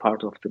difficult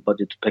parts of the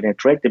body to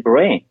penetrate, the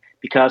brain,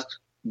 because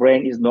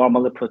brain is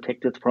normally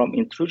protected from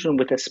intrusion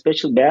with a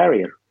special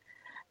barrier.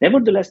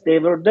 Nevertheless, they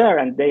were there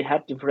and they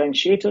had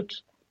differentiated,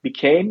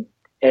 became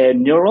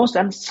neurons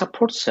and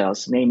support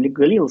cells, namely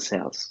glial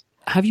cells.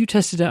 Have you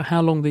tested out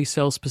how long these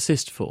cells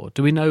persist for?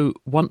 Do we know,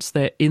 once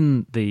they're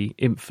in the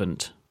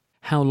infant,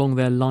 how long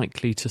they're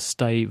likely to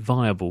stay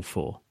viable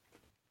for?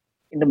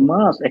 In the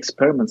mouse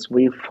experiments,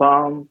 we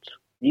found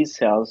these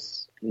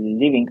cells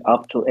living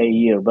up to a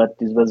year, but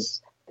this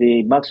was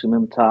the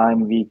maximum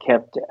time we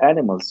kept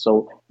animals.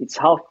 So it's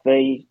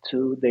halfway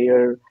to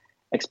their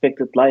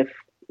expected life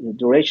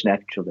duration,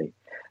 actually.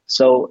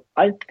 So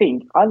I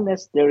think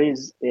unless there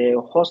is a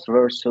host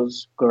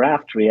versus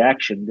graft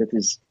reaction, that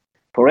is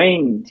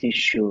brain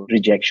tissue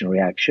rejection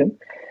reaction,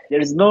 there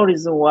is no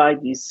reason why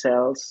these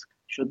cells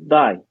should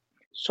die.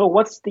 So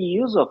what's the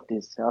use of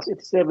these cells?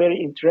 It's a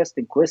very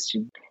interesting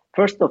question.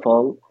 First of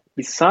all,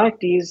 besides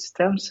these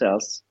stem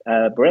cells,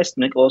 breast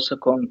milk also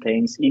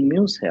contains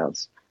immune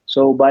cells.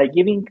 So by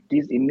giving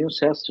these immune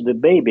cells to the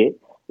baby,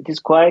 it is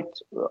quite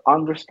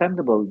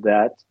understandable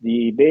that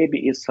the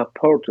baby is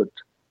supported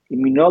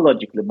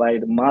immunologically by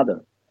the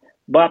mother.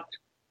 But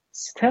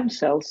stem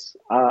cells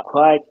are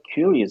quite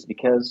curious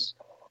because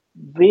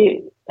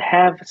we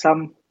have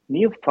some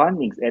new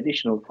findings,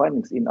 additional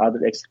findings in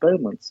other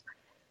experiments,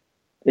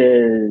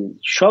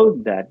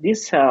 showed that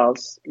these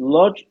cells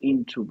lodge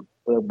into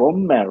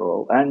bone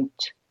marrow and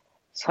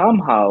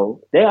somehow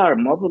they are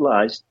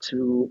mobilized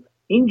to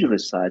injury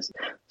sites.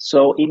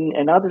 So in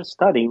another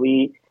study,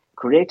 we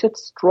created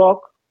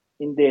stroke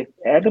in the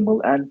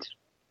animal, and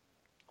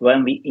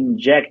when we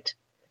inject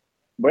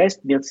breast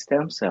milk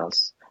stem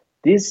cells,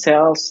 these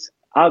cells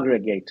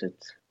aggregated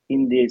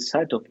in the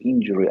site of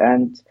injury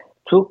and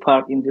took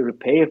part in the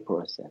repair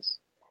process.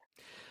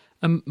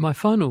 My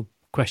final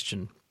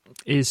question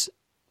is,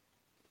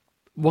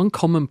 one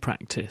common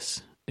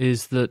practice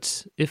is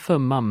that if a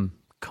mum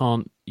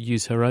can't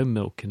use her own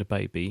milk in a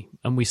baby,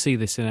 and we see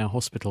this in our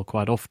hospital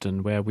quite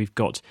often where we've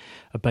got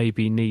a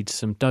baby needs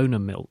some donor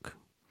milk,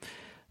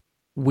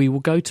 we will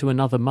go to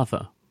another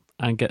mother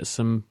and get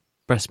some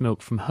breast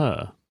milk from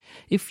her.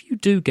 If you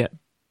do get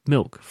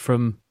milk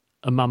from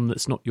a mum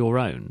that's not your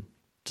own,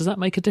 does that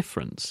make a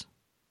difference?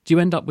 Do you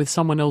end up with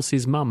someone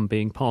else's mum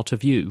being part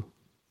of you?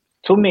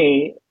 To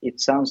me,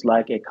 it sounds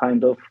like a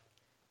kind of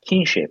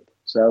kinship.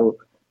 So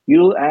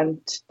you and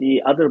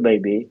the other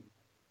baby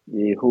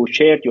who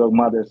shared your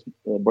mother's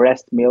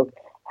breast milk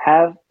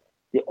have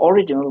the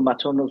original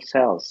maternal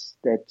cells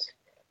that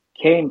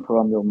came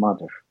from your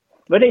mother.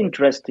 Very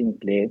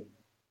interestingly,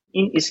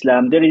 in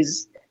Islam, there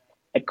is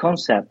a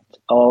concept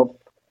of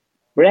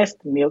breast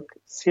milk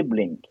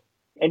sibling.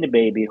 Any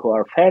baby who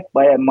are fed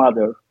by a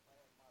mother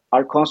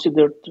are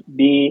considered to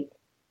be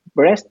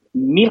breast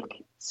milk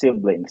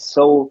siblings.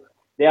 So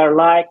they are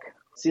like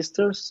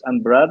sisters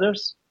and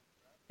brothers.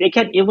 They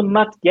can even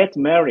not get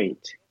married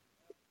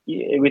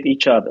with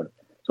each other.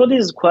 So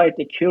this is quite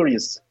a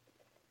curious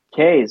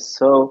case.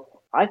 So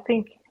I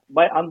think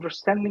by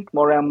understanding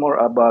more and more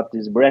about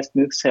these breast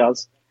milk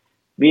cells,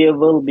 we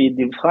will be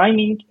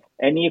defining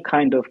a new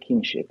kind of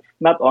kinship,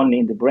 not only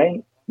in the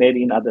brain,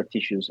 maybe in other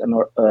tissues and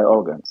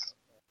organs.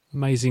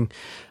 Amazing.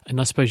 And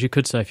I suppose you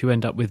could say if you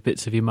end up with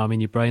bits of your mum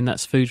in your brain,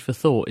 that's food for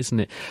thought, isn't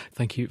it?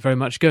 Thank you very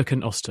much,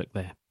 Gurkan Öztürk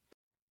there.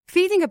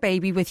 Feeding a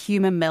baby with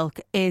human milk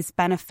is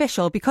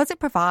beneficial because it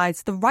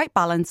provides the right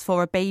balance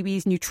for a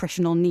baby's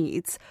nutritional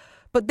needs.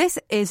 But this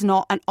is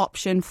not an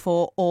option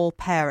for all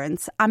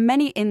parents, and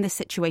many in this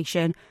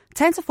situation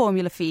turn to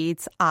formula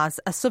feeds as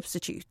a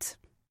substitute.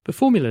 But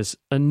formulas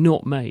are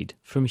not made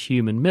from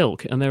human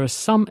milk, and there are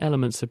some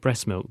elements of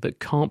breast milk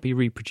that can't be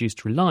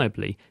reproduced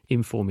reliably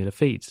in formula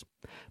feeds.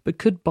 But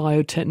could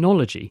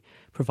biotechnology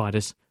provide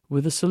us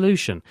with a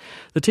solution?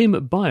 The team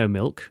at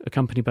BioMilk, a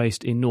company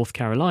based in North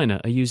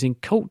Carolina, are using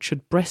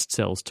cultured breast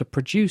cells to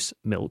produce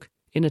milk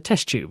in a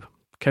test tube.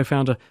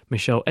 Co-founder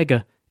Michelle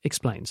Egger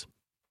explains.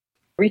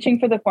 Reaching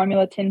for the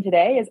formula tin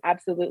today is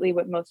absolutely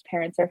what most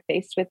parents are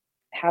faced with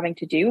having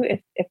to do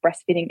if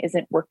breastfeeding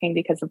isn't working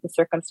because of the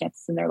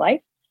circumstances in their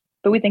life.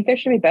 But we think there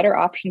should be better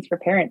options for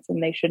parents,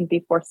 and they shouldn't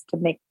be forced to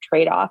make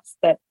trade-offs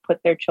that put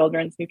their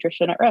children's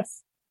nutrition at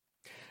risk.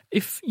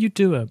 If you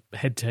do a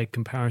head-to-head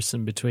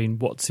comparison between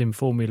what's in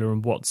formula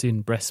and what's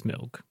in breast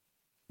milk,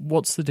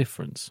 what's the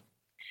difference?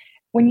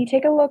 When you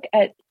take a look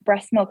at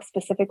breast milk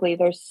specifically,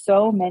 there's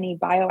so many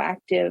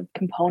bioactive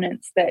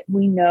components that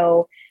we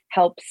know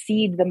help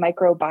seed the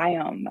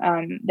microbiome.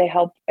 They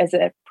help as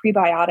a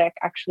prebiotic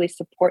actually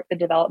support the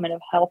development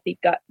of healthy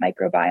gut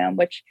microbiome,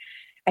 which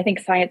I think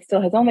science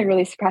still has only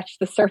really scratched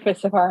the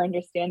surface of our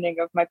understanding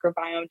of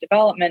microbiome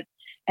development.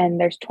 And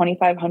there's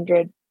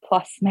 2,500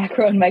 plus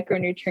macro and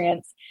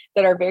micronutrients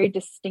that are very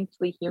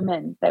distinctly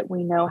human that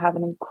we know have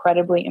an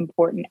incredibly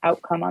important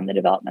outcome on the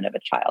development of a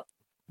child.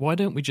 Why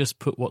don't we just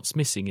put what's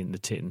missing in the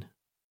tin?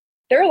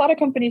 There are a lot of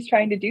companies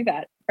trying to do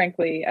that,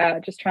 frankly,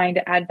 just trying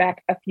to add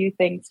back a few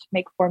things to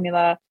make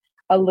formula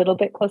a little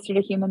bit closer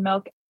to human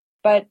milk.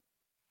 But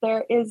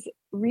there is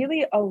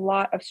really a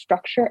lot of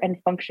structure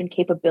and function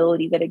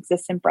capability that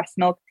exists in breast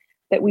milk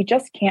that we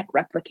just can't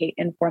replicate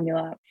in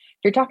formula.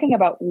 You're talking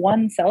about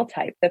one cell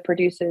type that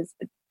produces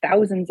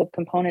thousands of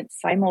components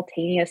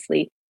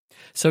simultaneously.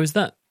 So is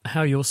that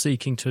how you're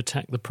seeking to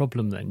attack the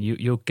problem then?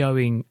 You're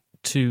going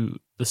to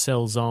the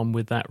cells arm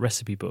with that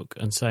recipe book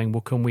and saying,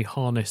 well, can we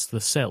harness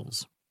the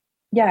cells?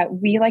 Yeah,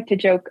 we like to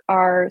joke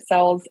our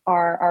cells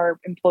are our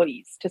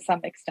employees to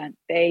some extent.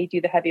 They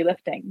do the heavy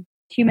lifting.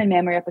 Human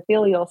mammary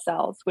epithelial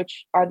cells,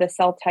 which are the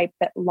cell type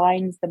that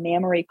lines the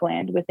mammary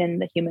gland within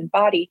the human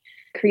body,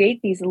 create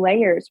these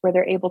layers where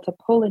they're able to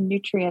pull in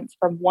nutrients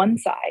from one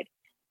side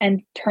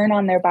and turn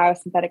on their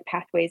biosynthetic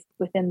pathways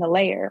within the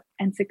layer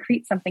and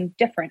secrete something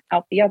different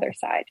out the other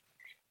side.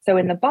 So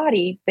in the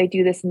body, they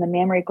do this in the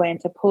mammary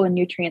gland to pull in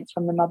nutrients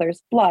from the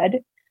mother's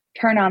blood,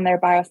 turn on their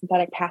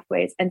biosynthetic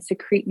pathways, and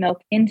secrete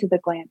milk into the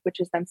gland, which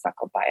is then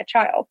suckled by a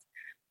child.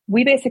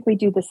 We basically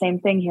do the same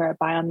thing here at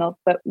BioMilk,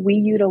 but we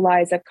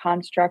utilize a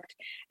construct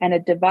and a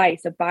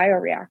device, a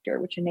bioreactor,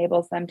 which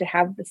enables them to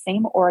have the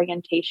same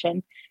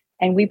orientation.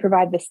 And we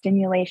provide the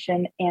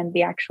stimulation and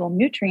the actual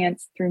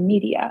nutrients through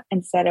media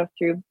instead of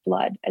through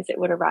blood as it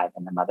would arrive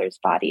in the mother's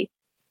body.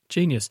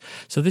 Genius.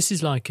 So this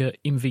is like an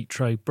in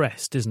vitro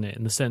breast, isn't it?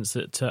 In the sense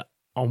that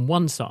on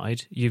one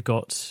side, you've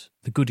got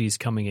the goodies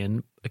coming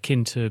in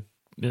akin to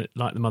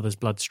like the mother's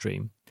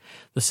bloodstream.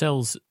 The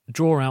cells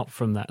draw out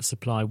from that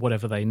supply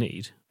whatever they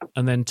need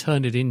and then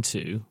turn it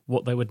into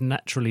what they would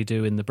naturally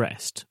do in the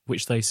breast,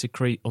 which they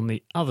secrete on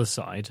the other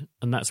side.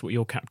 And that's what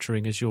you're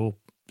capturing as your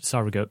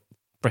surrogate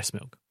breast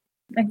milk.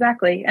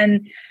 Exactly.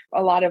 And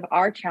a lot of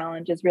our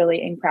challenge is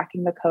really in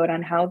cracking the code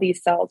on how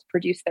these cells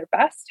produce their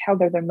best, how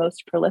they're their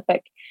most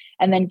prolific,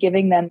 and then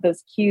giving them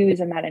those cues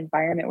in that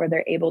environment where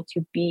they're able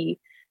to be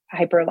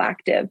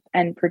hyperlactive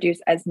and produce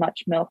as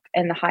much milk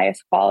in the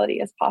highest quality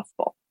as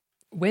possible.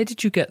 Where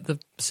did you get the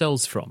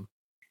cells from?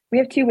 We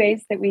have two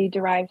ways that we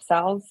derive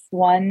cells.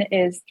 One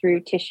is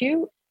through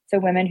tissue. So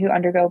women who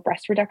undergo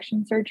breast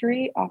reduction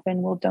surgery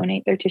often will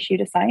donate their tissue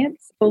to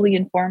science, fully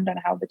informed on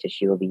how the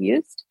tissue will be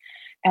used.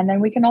 And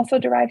then we can also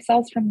derive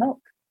cells from milk.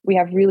 We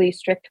have really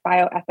strict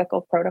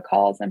bioethical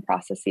protocols and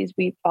processes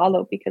we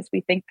follow because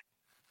we think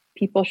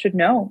people should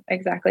know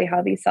exactly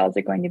how these cells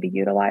are going to be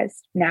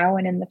utilized now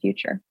and in the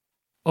future.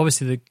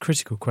 Obviously, the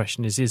critical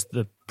question is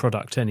the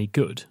product any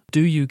good? Do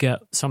you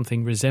get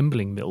something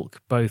resembling milk,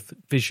 both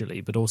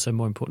visually, but also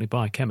more importantly,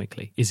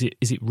 biochemically? Is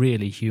it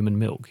really human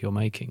milk you're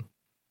making?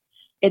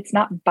 It's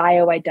not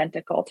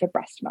bioidentical to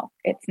breast milk.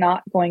 It's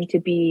not going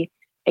to be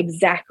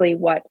exactly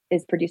what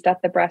is produced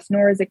at the breast,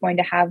 nor is it going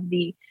to have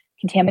the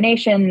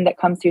contamination that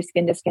comes through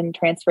skin-to-skin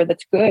transfer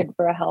that's good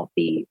for a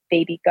healthy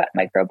baby gut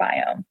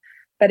microbiome.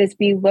 But as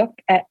we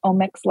look at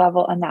omics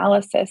level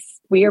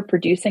analysis, we are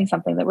producing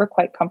something that we're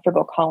quite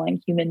comfortable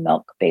calling human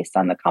milk based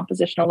on the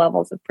compositional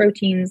levels of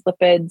proteins,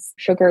 lipids,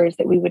 sugars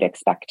that we would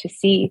expect to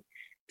see,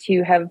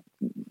 to have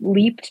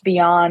leaped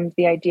beyond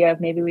the idea of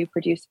maybe we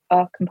produce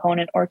a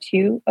component or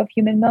two of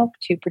human milk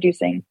to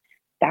producing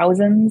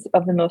thousands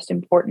of the most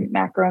important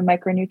macro and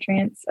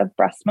micronutrients of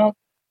breast milk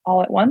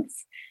all at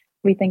once.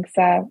 We think it's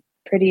a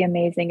pretty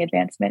amazing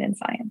advancement in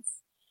science.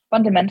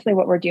 Fundamentally,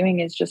 what we're doing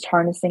is just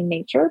harnessing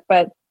nature,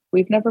 but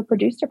we've never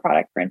produced a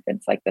product for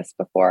infants like this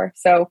before.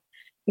 So,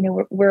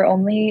 we're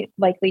only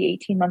likely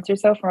 18 months or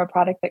so from a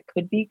product that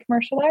could be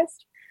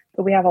commercialized,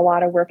 but we have a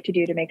lot of work to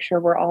do to make sure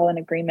we're all in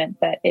agreement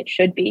that it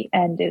should be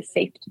and is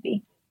safe to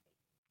be.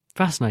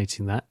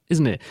 Fascinating that,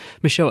 isn't it?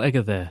 Michelle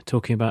Egger there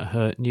talking about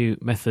her new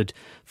method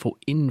for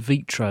in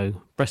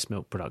vitro breast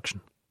milk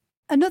production.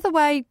 Another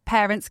way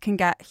parents can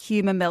get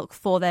human milk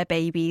for their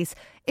babies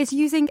is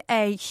using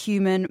a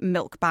human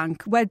milk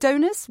bank, where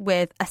donors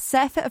with a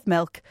surfeit of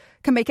milk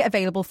can make it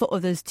available for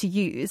others to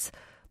use.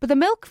 But the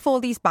milk for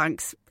these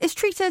banks is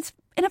treated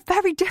in a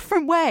very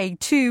different way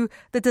to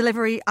the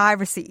delivery I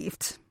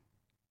received.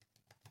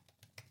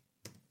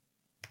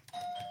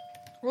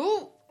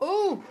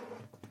 Oh,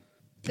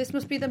 this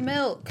must be the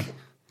milk.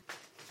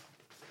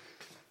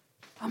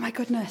 Oh my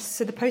goodness.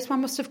 So the postman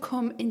must have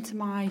come into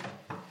my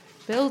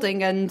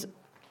building and...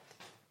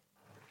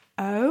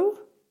 Oh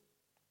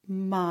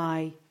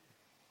my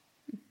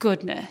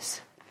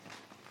goodness.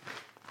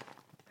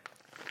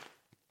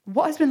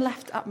 What has been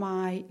left at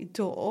my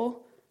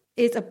door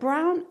is a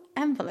brown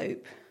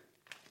envelope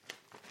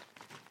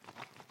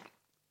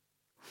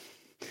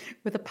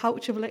with a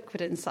pouch of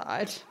liquid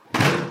inside.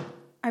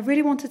 I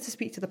really wanted to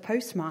speak to the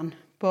postman,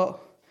 but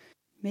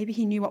maybe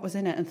he knew what was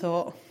in it and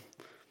thought,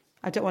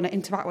 I don't want to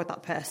interact with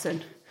that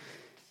person.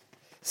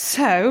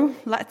 So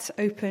let's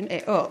open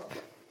it up.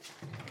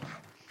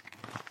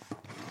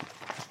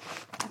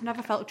 I've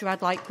never felt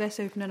dread like this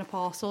opening a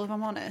parcel, if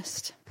I'm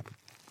honest.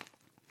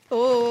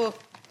 Oh,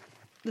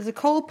 there's a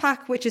cold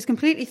pack which is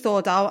completely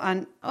thawed out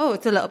and,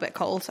 it's a little bit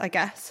cold, I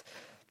guess.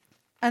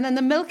 And then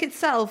the milk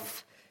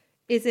itself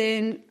is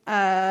in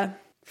a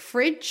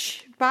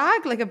fridge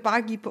bag, like a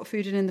bag you put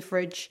food in the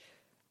fridge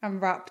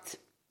and wrapped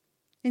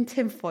in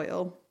tin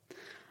foil.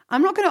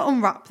 I'm not going to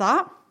unwrap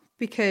that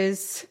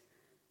because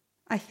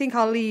I think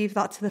I'll leave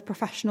that to the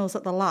professionals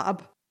at the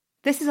lab.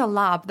 This is a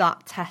lab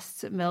that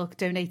tests milk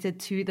donated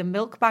to the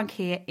Milk Bank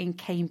here in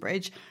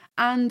Cambridge,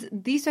 and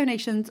these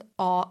donations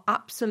are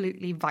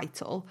absolutely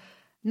vital.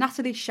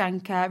 Natalie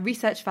Schenker,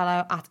 Research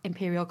Fellow at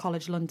Imperial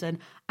College London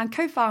and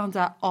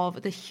co-founder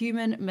of the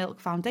Human Milk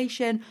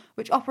Foundation,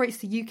 which operates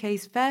the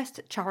UK's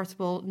first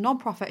charitable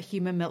non-profit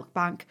human milk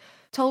bank,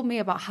 told me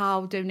about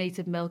how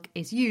donated milk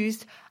is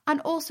used and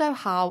also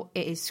how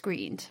it is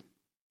screened.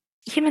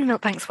 Human milk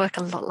banks work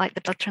a lot like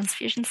the blood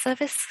transfusion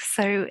service.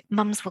 So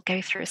mums will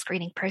go through a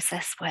screening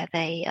process where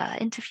they are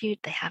interviewed,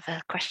 they have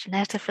a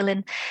questionnaire to fill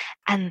in,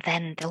 and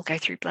then they'll go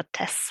through blood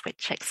tests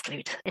which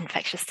exclude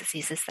infectious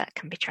diseases that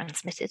can be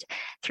transmitted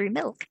through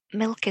milk.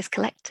 Milk is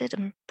collected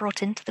and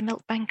brought into the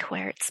milk bank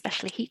where it's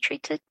specially heat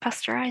treated,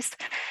 pasteurised,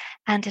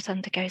 and it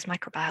undergoes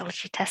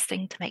microbiology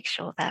testing to make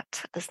sure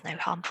that there's no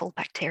harmful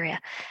bacteria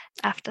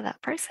after that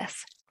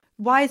process.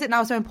 Why is it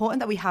now so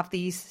important that we have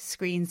these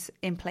screens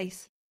in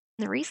place?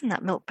 The reason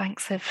that milk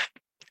banks have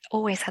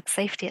always had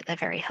safety at their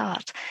very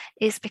heart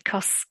is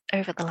because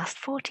over the last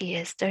 40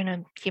 years,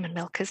 donor human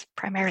milk has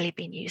primarily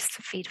been used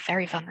to feed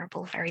very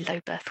vulnerable, very low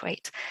birth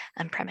weight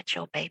and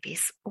premature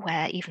babies,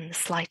 where even the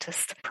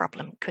slightest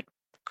problem could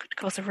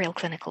cause a real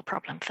clinical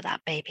problem for that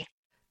baby.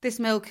 This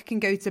milk can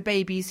go to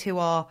babies who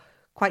are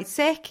quite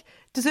sick.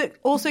 Does it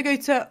also go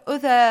to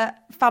other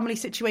family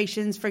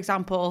situations, for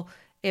example,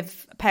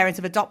 if parents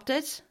have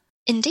adopted?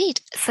 Indeed.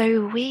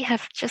 So we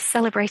have just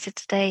celebrated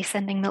today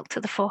sending milk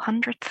to the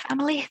 400th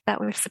family that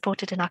we've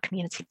supported in our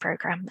community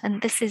programme.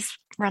 And this is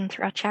run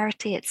through our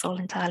charity. It's all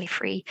entirely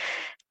free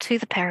to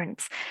the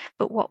parents.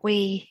 But what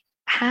we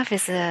have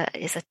is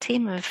a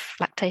team of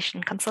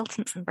lactation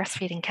consultants and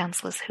breastfeeding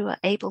counsellors who are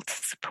able to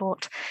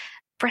support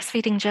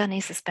breastfeeding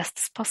journeys as best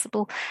as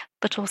possible,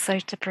 but also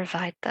to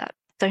provide that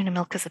donor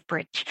milk as a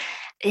bridge.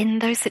 In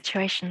those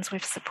situations,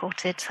 we've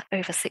supported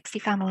over 60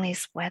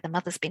 families where the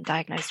mother's been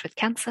diagnosed with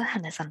cancer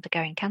and is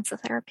undergoing cancer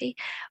therapy,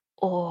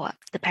 or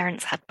the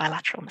parents had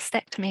bilateral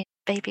mastectomy,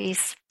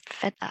 babies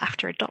fed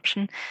after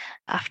adoption,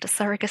 after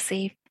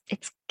surrogacy.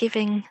 It's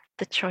giving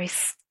the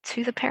choice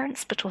to the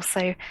parents, but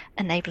also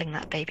enabling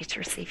that baby to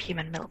receive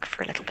human milk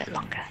for a little bit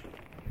longer.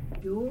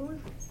 Doors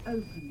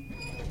open.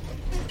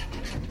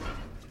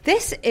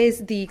 This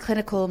is the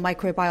Clinical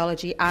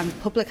Microbiology and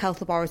Public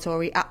Health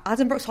Laboratory at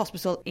Addenbrooke's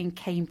Hospital in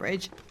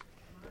Cambridge.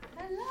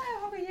 Hello,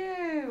 how are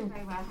you?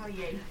 Very well, how are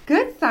you?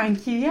 Good,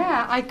 thank you,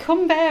 yeah. I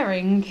come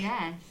bearing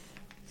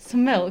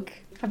some milk.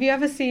 Have you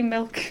ever seen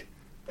milk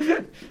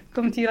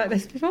come to you like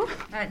this before?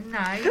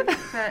 No,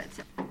 but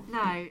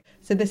no.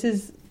 So this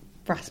is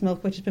breast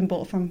milk which has been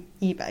bought from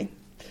eBay.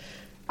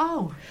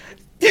 Oh,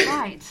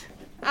 right.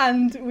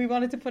 And we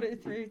wanted to put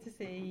it through to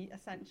see,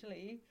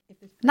 essentially, if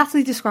this...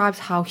 Natalie describes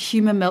how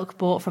human milk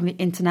bought from the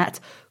internet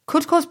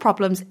could cause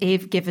problems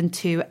if given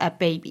to a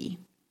baby.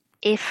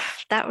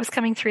 If that was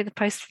coming through the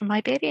post for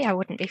my baby, I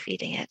wouldn't be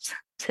feeding it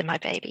to my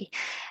baby.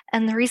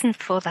 And the reason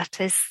for that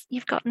is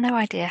you've got no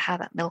idea how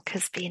that milk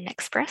has been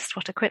expressed,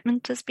 what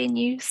equipment has been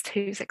used,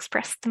 who's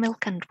expressed the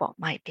milk and what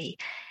might be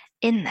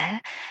in there.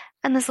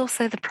 And there's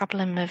also the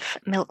problem of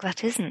milk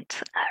that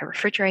isn't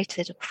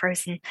refrigerated or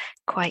frozen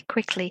quite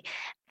quickly,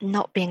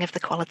 not being of the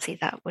quality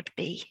that would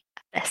be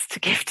best to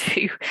give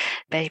to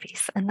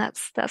babies. And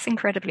that's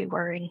incredibly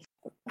worrying.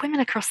 Women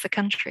across the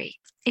country,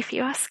 if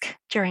you ask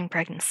during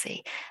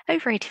pregnancy,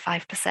 over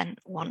 85%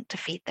 want to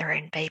feed their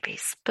own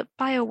babies. But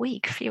by a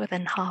week, fewer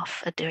than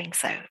half are doing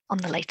so on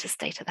the latest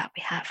data that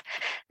we have.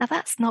 Now,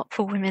 that's not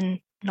for women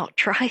not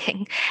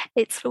trying.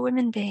 It's for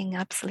women being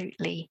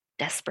absolutely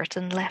desperate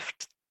and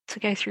left to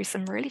go through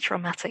some really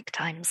traumatic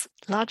times,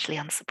 largely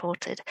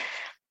unsupported,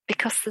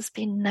 because there's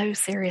been no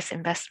serious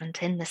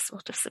investment in this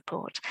sort of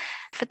support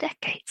for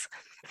decades.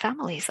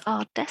 Families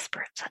are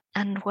desperate,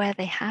 and where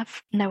they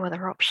have no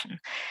other option,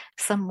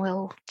 some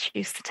will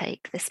choose to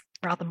take this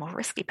rather more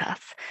risky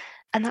path.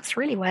 And that's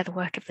really where the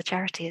work of the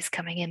charity is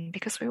coming in,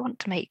 because we want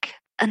to make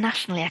a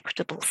nationally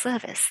equitable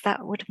service.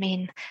 That would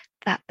mean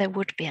that there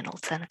would be an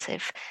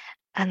alternative,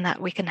 and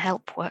that we can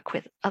help work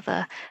with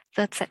other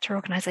third sector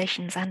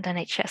organisations and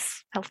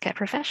NHS healthcare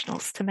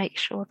professionals to make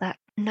sure that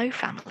no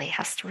family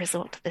has to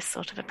resort to this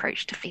sort of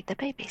approach to feed their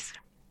babies.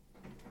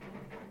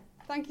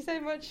 Thank you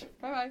so much.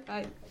 Bye-bye.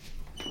 Bye.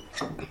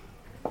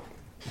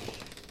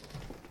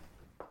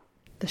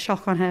 The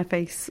shock on her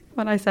face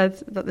when I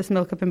said that this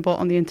milk had been bought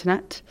on the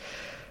internet.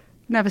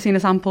 Never seen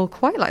a sample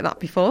quite like that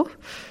before.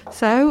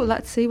 So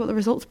let's see what the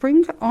results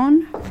bring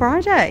on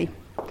Friday.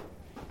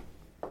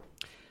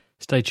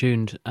 Stay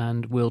tuned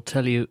and we'll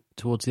tell you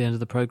towards the end of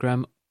the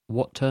programme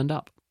what turned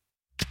up.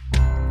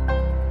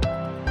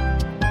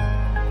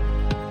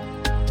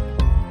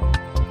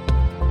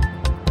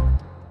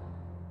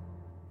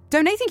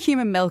 Donating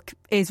human milk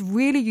is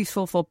really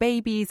useful for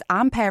babies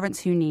and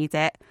parents who need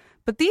it,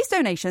 but these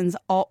donations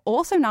are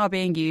also now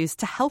being used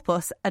to help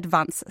us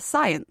advance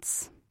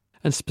science.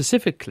 And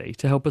specifically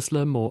to help us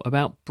learn more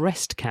about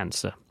breast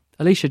cancer.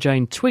 Alicia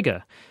Jane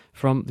Twigger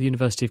from the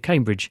University of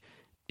Cambridge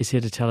is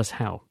here to tell us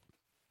how.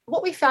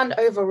 What we found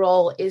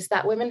overall is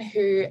that women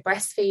who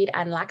breastfeed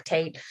and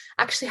lactate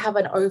actually have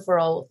an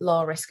overall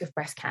lower risk of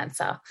breast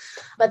cancer.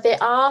 But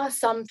there are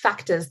some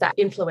factors that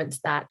influence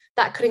that.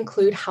 That could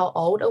include how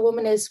old a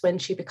woman is when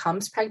she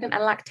becomes pregnant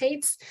and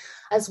lactates,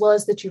 as well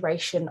as the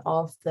duration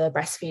of the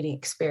breastfeeding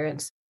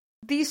experience.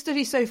 These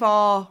studies so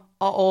far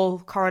are all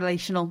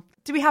correlational.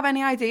 Do we have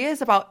any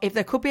ideas about if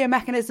there could be a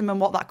mechanism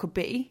and what that could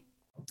be?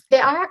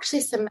 There are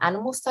actually some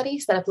animal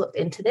studies that have looked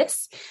into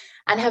this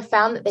and have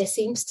found that there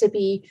seems to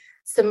be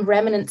some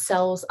remnant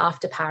cells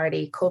after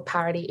parity called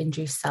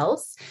parity-induced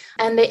cells.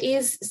 And there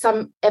is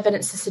some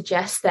evidence to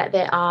suggest that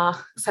there are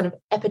sort of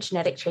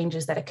epigenetic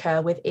changes that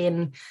occur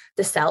within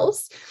the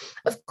cells.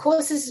 Of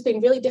course, this has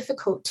been really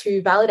difficult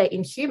to validate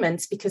in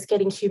humans because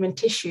getting human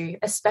tissue,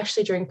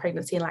 especially during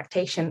pregnancy and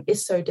lactation,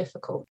 is so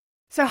difficult.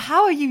 So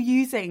how are you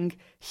using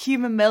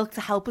human milk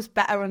to help us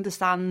better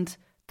understand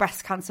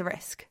breast cancer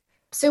risk?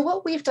 So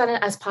what we've done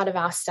as part of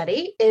our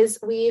study is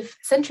we've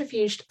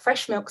centrifuged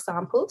fresh milk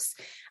samples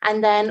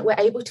and then we're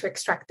able to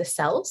extract the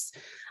cells.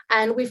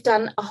 And we've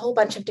done a whole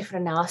bunch of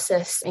different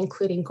analysis,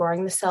 including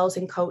growing the cells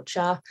in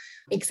culture,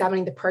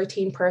 examining the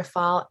protein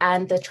profile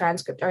and the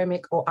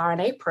transcriptomic or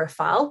RNA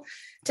profile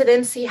to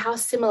then see how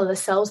similar the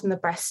cells in the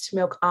breast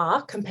milk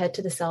are compared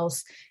to the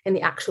cells in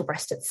the actual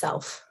breast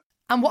itself.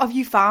 And what have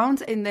you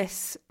found in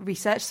this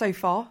research so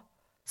far?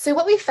 So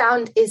what we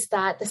found is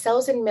that the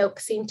cells in milk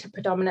seem to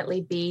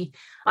predominantly be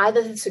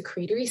either the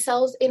secretory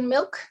cells in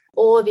milk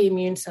or the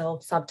immune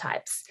cell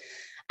subtypes.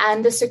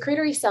 And the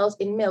secretory cells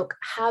in milk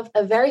have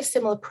a very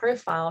similar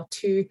profile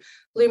to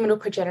luminal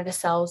progenitor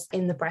cells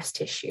in the breast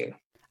tissue.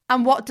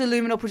 And what do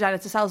luminal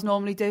progenitor cells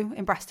normally do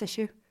in breast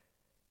tissue?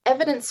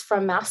 Evidence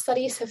from mouse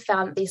studies have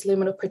found that these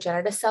luminal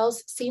progenitor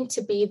cells seem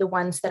to be the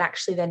ones that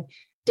actually then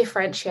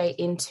differentiate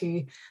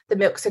into the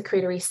milk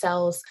secretory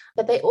cells,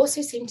 but they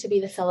also seem to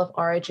be the cell of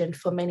origin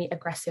for many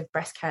aggressive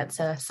breast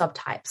cancer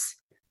subtypes.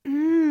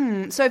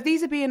 So if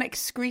these are being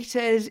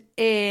excreted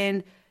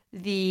in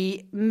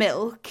the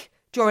milk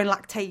during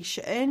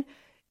lactation,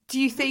 do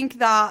you think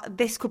that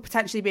this could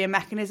potentially be a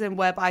mechanism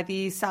whereby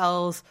these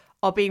cells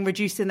are being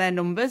reduced in their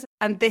numbers,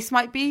 and this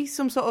might be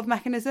some sort of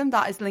mechanism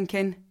that is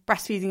linking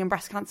breastfeeding and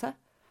breast cancer?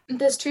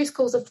 There's two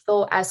schools of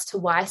thought as to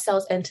why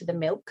cells enter the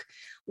milk.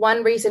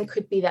 One reason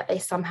could be that they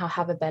somehow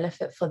have a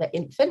benefit for the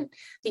infant.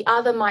 The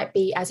other might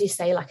be, as you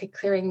say, like a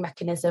clearing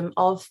mechanism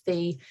of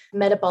the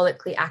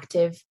metabolically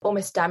active,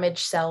 almost damaged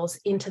cells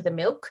into the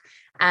milk.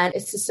 And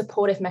it's a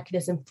supportive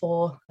mechanism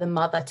for the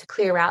mother to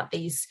clear out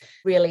these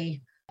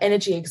really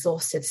energy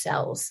exhausted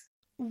cells.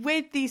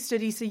 With these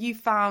studies, so you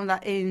found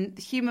that in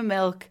human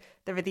milk,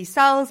 there are these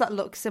cells that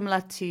look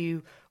similar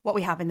to what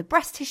we have in the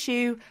breast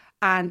tissue,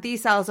 and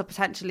these cells are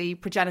potentially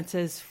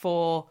progenitors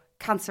for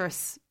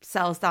cancerous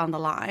cells down the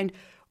line.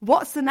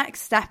 What's the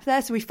next step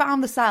there? So we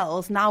found the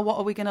cells. Now what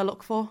are we going to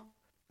look for?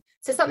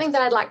 So something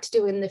that I'd like to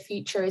do in the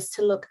future is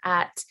to look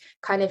at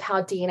kind of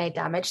how DNA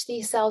damaged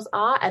these cells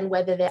are and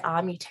whether there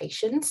are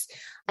mutations,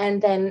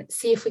 and then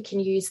see if we can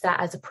use that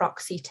as a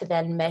proxy to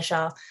then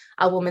measure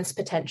a woman's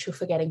potential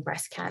for getting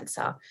breast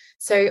cancer.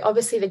 So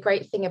obviously the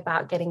great thing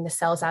about getting the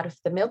cells out of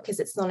the milk is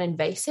it's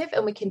non-invasive,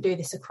 and we can do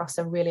this across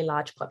a really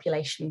large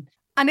population.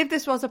 And if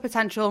this was a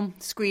potential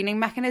screening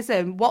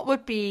mechanism, what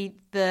would be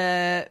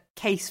the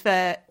case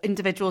for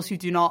individuals who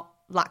do not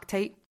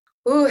lactate?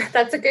 Ooh,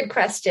 that's a good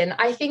question.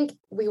 I think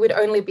we would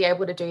only be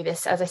able to do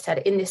this, as I said,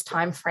 in this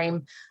time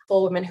frame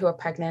for women who are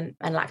pregnant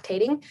and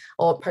lactating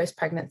or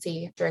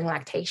post-pregnancy during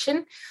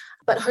lactation.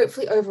 But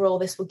hopefully overall,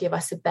 this will give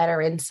us a better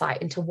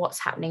insight into what's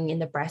happening in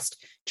the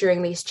breast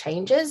during these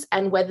changes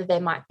and whether there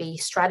might be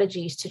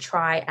strategies to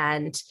try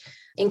and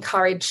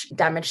encourage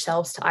damaged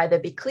cells to either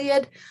be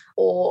cleared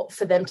or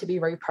for them to be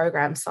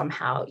reprogrammed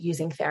somehow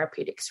using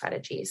therapeutic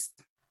strategies.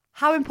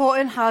 How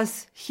important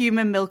has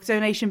human milk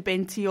donation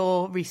been to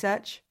your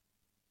research?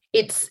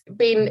 It's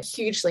been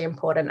hugely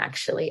important,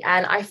 actually.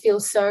 And I feel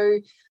so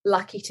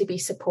lucky to be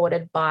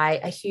supported by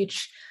a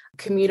huge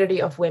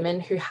community of women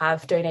who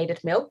have donated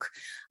milk.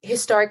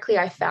 Historically,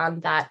 I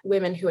found that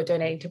women who are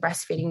donating to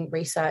breastfeeding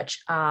research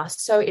are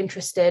so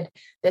interested,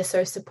 they're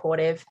so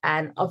supportive,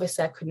 and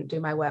obviously I couldn't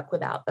do my work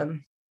without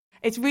them.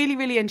 It's really,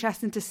 really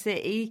interesting to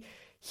see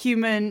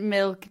human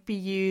milk be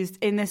used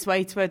in this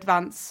way to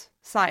advance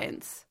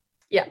science.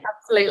 Yeah,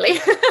 absolutely.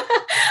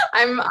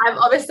 I'm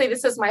obviously,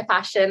 this is my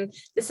passion.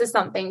 This is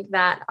something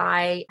that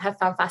I have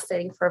found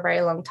fascinating for a very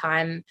long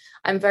time.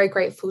 I'm very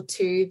grateful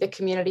to the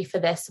community for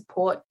their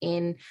support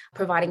in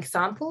providing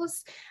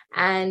samples.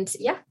 And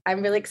yeah,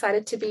 I'm really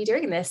excited to be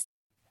doing this.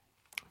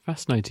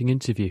 Fascinating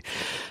interview.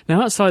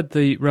 Now, outside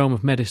the realm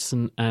of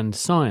medicine and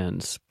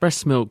science,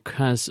 breast milk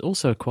has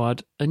also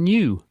acquired a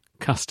new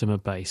customer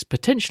base,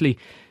 potentially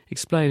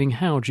explaining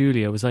how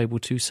Julia was able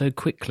to so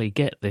quickly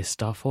get this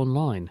stuff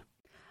online.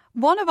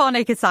 One of our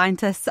Naked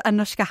Scientists,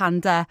 Anushka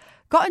Handa,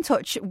 got in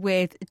touch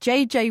with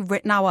JJ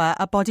Ritenour,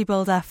 a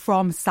bodybuilder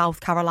from South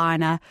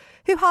Carolina,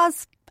 who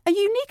has a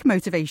unique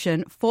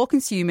motivation for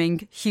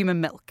consuming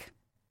human milk.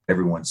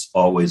 Everyone's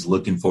always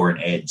looking for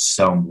an edge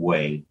some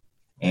way.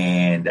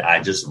 And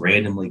I just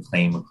randomly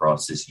came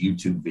across this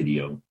YouTube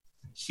video,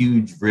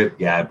 huge ripped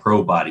guy,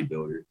 pro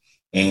bodybuilder,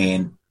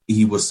 and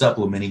he was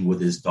supplementing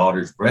with his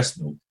daughter's breast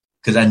milk.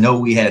 Because I know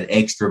we had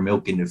extra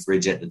milk in the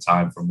fridge at the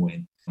time from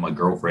when my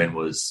girlfriend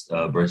was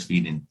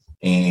breastfeeding.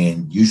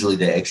 And usually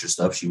the extra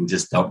stuff she would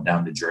just dump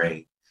down the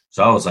drain.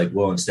 So I was like,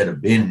 well, instead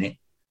of binning it,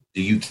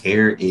 do you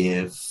care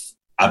if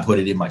I put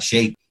it in my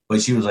shake?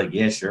 But she was like,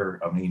 yeah, sure.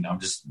 I mean,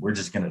 we're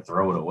just going to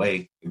throw it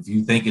away. If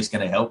you think it's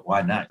going to help,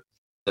 why not?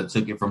 I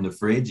took it from the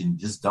fridge and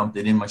just dumped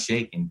it in my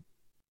shake and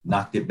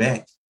knocked it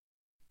back.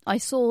 I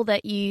saw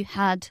that you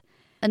had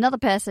another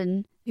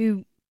person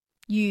who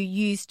you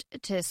used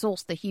to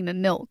source the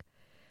human milk.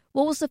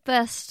 What was the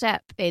first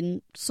step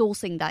in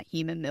sourcing that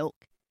human milk?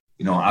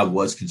 You know, I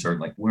was concerned,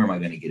 like, where am I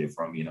going to get it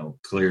from? You know,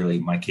 clearly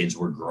my kids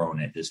were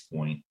grown at this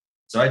point.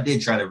 So I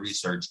did try to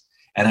research,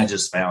 and I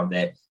just found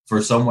that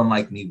for someone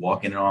like me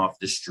walking off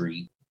the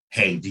street,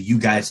 hey, do you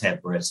guys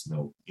have breast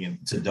milk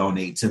to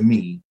donate to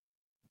me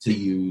to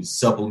use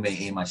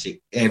supplement in my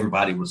shake?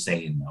 Everybody was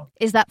saying no.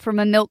 Is that from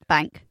a milk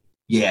bank?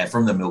 Yeah,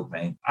 from the milk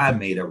bank. I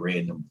made a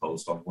random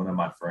post on one of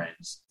my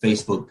friends'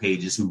 Facebook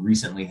pages who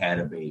recently had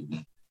a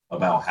baby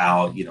about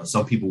how, you know,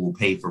 some people will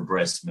pay for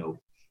breast milk.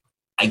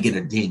 I get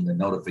a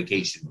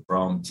notification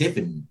from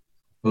Tiffany,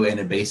 and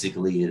it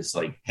basically is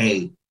like,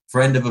 hey,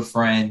 friend of a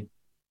friend,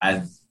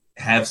 I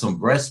have some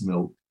breast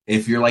milk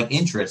if you're like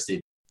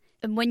interested.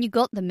 And when you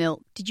got the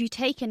milk, did you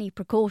take any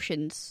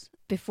precautions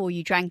before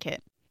you drank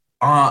it?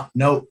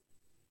 No,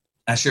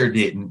 I sure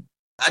didn't.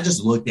 I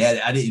just looked at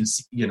it. I didn't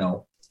see, you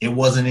know, it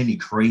wasn't any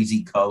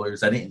crazy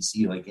colors. I didn't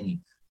see like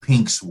any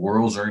pink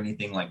swirls or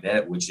anything like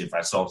that, which if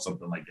I saw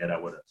something like that, I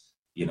would have,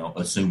 you know,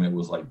 assumed it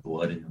was like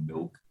blood in the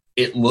milk.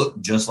 It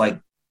looked just like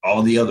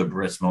all the other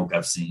breast milk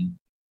I've seen.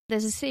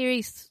 There's a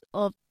series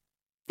of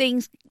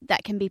things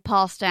that can be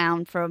passed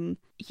down from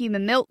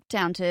human milk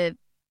down to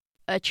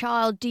a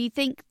child. Do you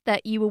think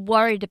that you were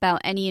worried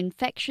about any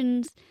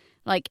infections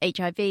like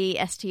HIV,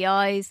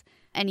 STIs,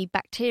 any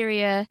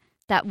bacteria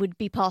that would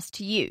be passed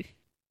to you?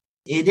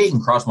 It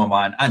didn't cross my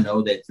mind. I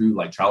know that through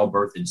like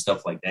childbirth and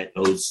stuff like that,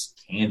 those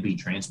can be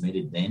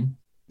transmitted then,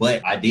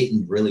 but I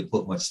didn't really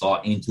put much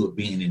thought into it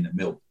being in the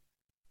milk.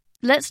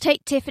 Let's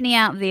take Tiffany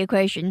out of the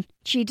equation.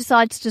 She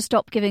decides to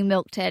stop giving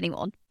milk to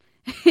anyone.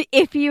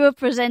 If you were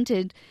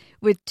presented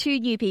with two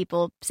new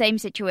people, same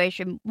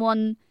situation,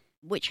 one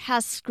which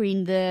has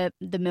screened the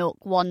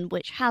milk, one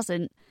which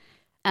hasn't,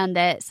 and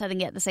they're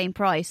selling it at the same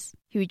price,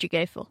 who would you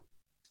go for?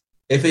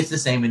 If it's the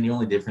same and the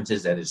only difference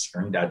is that it's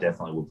screened, I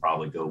definitely would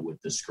probably go with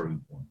the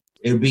screened one.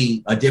 It would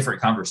be a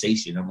different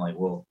conversation. I'm like,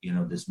 well, you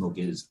know, this milk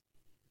is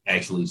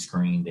actually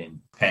screened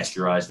and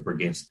pasteurized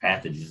against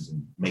pathogens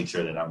and make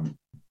sure that I'm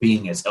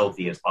being as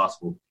healthy as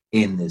possible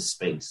in this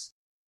space.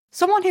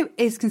 Someone who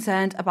is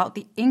concerned about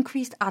the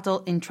increased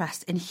adult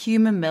interest in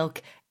human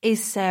milk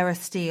is Sarah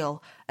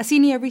Steele, a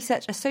senior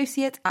research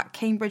associate at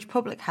Cambridge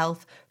Public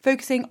Health,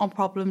 focusing on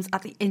problems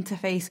at the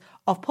interface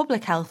of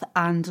public health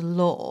and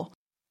law.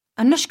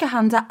 Anushka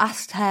Handa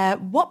asked her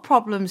what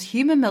problems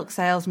human milk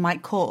sales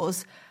might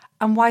cause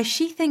and why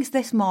she thinks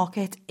this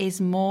market is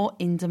more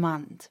in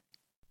demand.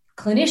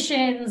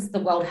 Clinicians, the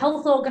World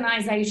Health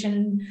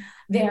Organization,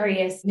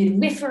 various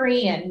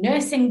midwifery and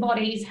nursing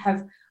bodies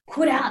have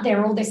put out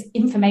there all this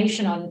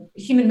information on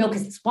human milk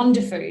as this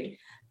wonder food.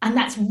 And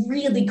that's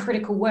really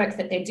critical work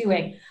that they're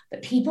doing.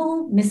 But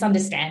people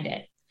misunderstand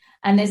it.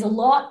 And there's a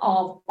lot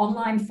of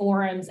online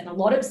forums and a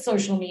lot of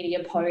social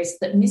media posts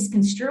that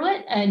misconstrue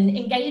it and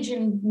engage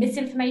in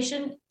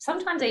misinformation.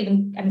 Sometimes I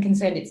even am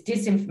concerned it's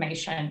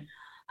disinformation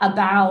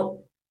about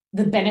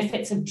the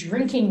benefits of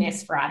drinking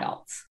this for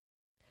adults.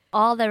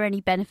 Are there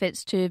any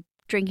benefits to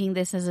drinking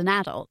this as an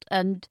adult?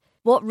 And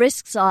what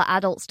risks are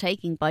adults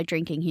taking by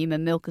drinking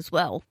human milk as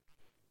well?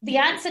 The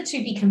answer,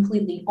 to be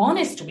completely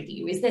honest with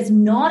you, is there's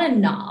not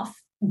enough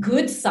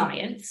good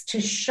science to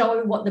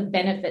show what the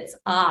benefits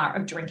are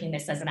of drinking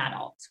this as an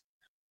adult.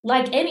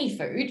 Like any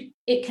food,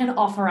 it can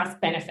offer us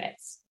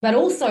benefits, but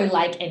also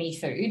like any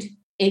food,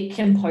 it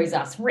can pose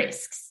us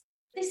risks.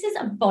 This is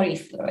a body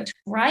fluid,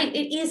 right?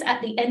 It is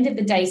at the end of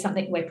the day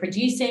something we're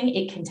producing.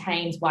 It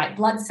contains white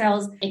blood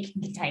cells. It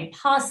can contain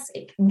pus.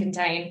 It can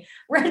contain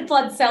red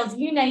blood cells.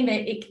 You name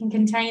it, it can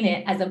contain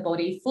it as a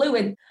body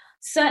fluid.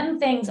 Certain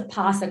things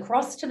pass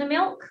across to the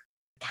milk.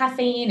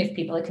 Caffeine, if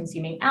people are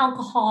consuming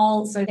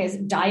alcohol. So there's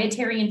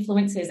dietary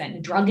influences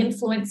and drug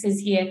influences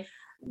here.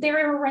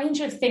 There are a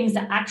range of things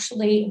that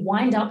actually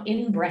wind up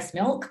in breast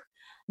milk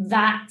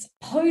that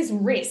pose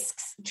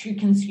risks to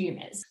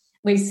consumers.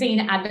 We've seen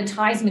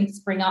advertisements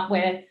spring up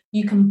where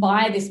you can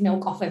buy this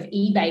milk off of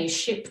eBay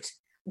shipped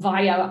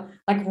via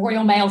like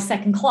Royal Mail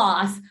second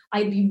class,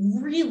 I'd be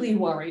really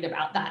worried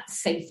about that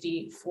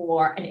safety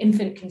for an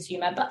infant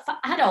consumer. But for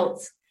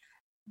adults,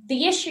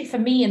 the issue for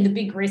me and the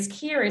big risk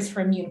here is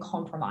for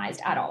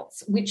immune-compromised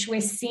adults, which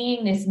we're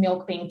seeing this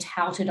milk being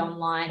touted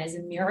online as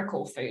a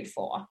miracle food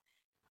for.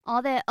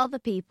 Are there other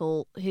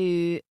people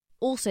who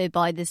also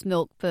buy this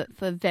milk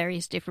for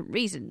various different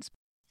reasons?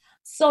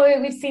 So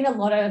we've seen a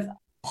lot of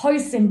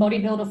posts in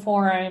bodybuilder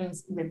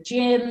forums, with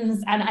gyms,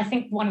 and I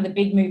think one of the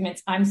big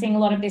movements I'm seeing a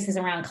lot of this is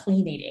around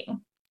clean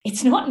eating.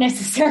 It's not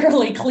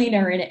necessarily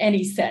cleaner in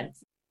any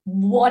sense.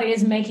 What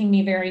is making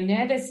me very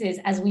nervous is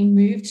as we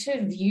move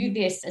to view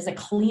this as a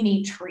clean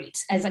eat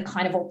treat, as a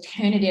kind of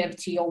alternative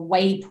to your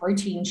whey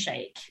protein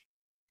shake,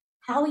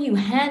 how are you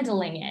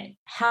handling it?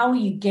 How are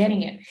you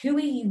getting it? Who are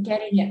you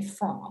getting it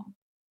from?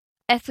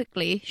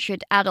 Ethically,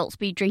 should adults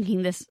be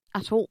drinking this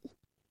at all?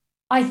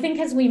 I think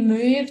as we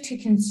move to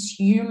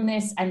consume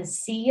this and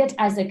see it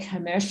as a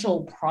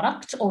commercial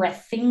product or a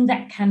thing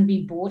that can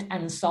be bought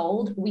and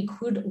sold, we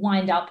could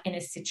wind up in a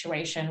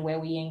situation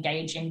where we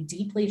engage in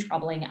deeply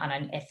troubling and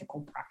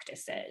unethical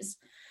practices.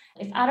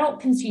 If adult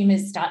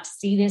consumers start to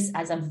see this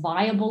as a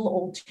viable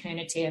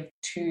alternative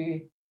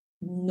to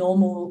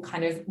normal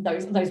kind of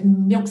those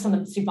milks on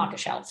the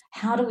supermarket shelves,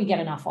 how do we get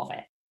enough of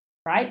it,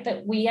 right?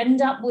 That we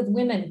end up with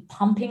women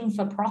pumping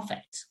for profit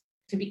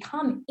to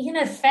become, in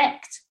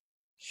effect,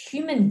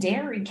 human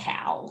dairy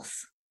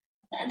cows.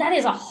 That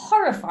is a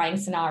horrifying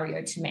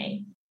scenario to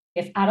me.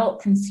 If adult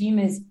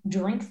consumers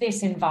drink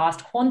this in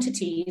vast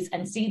quantities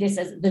and see this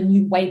as the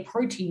new whey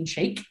protein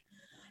shake,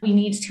 we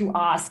need to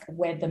ask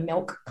where the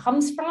milk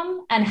comes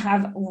from and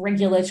have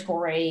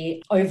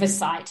regulatory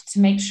oversight to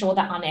make sure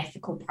that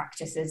unethical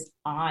practices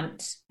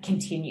aren't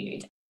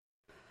continued.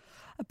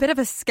 A bit of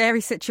a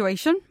scary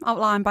situation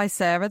outlined by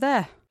Sarah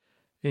there.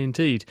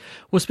 Indeed.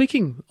 Well,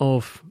 speaking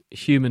of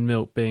human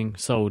milk being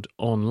sold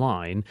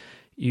online,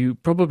 you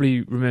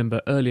probably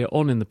remember earlier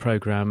on in the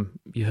programme,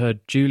 you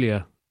heard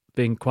Julia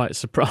being quite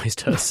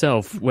surprised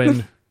herself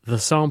when the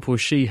sample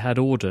she had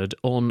ordered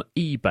on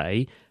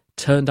eBay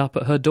turned up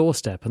at her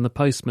doorstep and the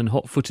postman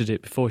hot-footed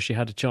it before she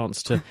had a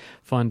chance to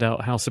find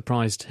out how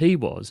surprised he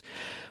was.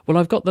 Well,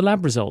 I've got the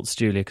lab results,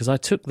 Julia, because I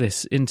took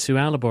this into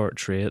our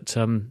laboratory at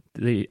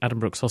the Adam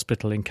Brooks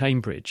Hospital in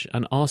Cambridge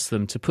and asked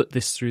them to put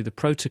this through the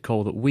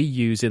protocol that we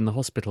use in the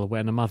hospital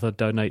when a mother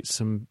donates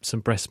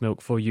some breast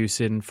milk for use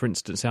in, for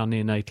instance, our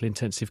neonatal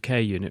intensive care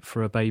unit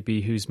for a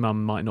baby whose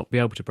mum might not be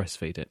able to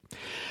breastfeed it.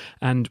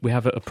 And we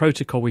have a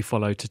protocol we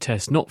follow to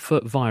test not for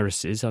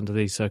viruses under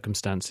these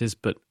circumstances,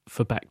 but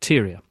for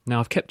bacteria. Now,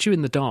 I've kept you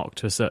in the dark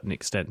to a certain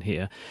extent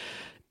here.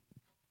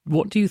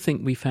 What do you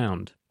think we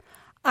found?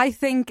 I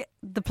think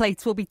the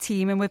plates will be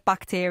teeming with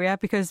bacteria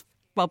because,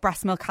 well,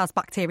 breast milk has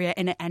bacteria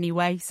in it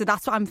anyway. So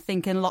that's what I'm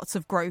thinking, lots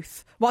of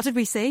growth. What did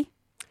we see?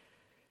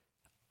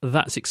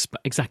 That's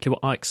exactly what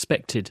I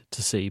expected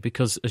to see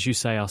because, as you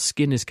say, our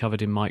skin is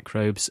covered in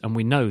microbes and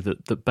we know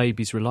that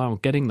babies rely on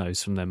getting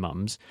those from their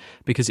mums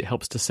because it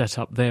helps to set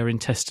up their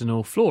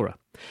intestinal flora.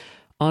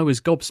 I was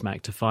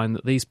gobsmacked to find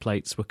that these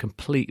plates were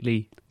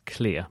completely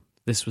clear.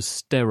 This was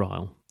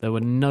sterile. There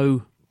were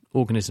no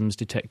organisms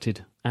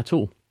detected at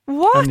all.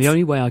 What? And the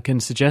only way I can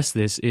suggest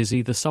this is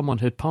either someone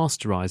had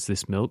pasteurised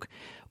this milk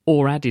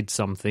or added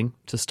something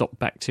to stop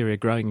bacteria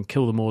growing and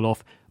kill them all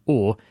off,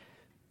 or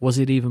was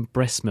it even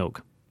breast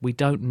milk? We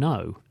don't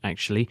know,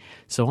 actually.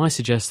 So I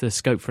suggest there's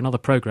scope for another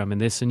programme in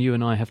this and you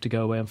and I have to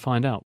go away and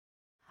find out.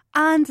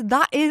 And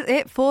that is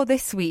it for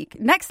this week.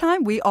 Next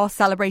time we are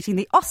celebrating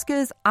the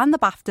Oscars and the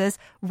BAFTAs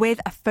with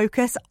a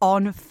focus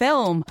on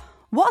film.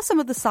 What are some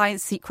of the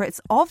science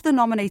secrets of the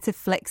nominated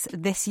flicks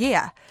this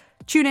year?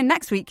 Tune in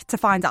next week to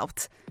find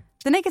out.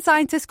 The Naked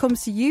Scientist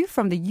comes to you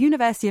from the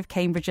University of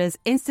Cambridge's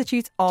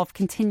Institute of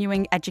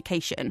Continuing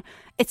Education.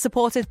 It's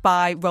supported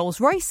by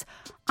Rolls-Royce.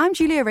 I'm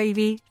Julia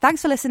Ravey.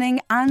 Thanks for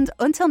listening, and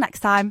until next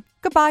time,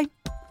 goodbye.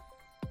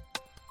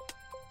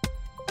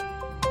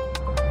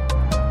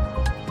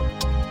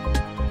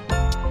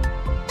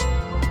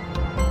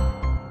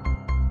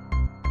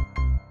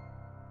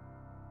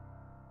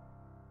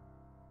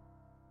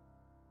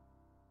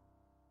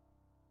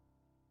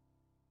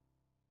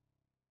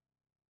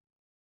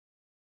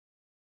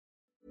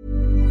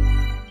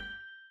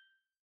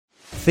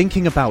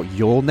 Thinking about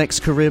your next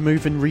career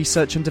move in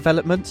research and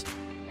development?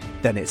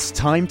 Then it's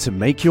time to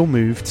make your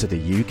move to the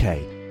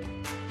UK.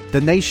 The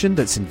nation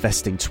that's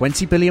investing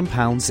 £20 billion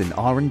in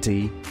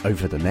R&D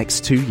over the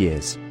next 2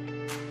 years.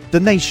 The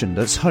nation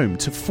that's home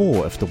to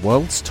 4 of the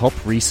world's top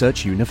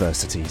research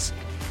universities.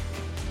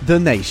 The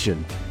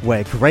nation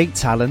where great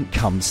talent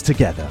comes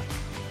together.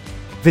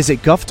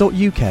 Visit gov.uk/great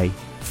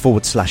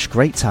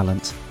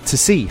talent to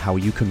see how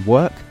you can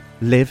work,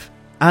 live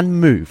and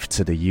move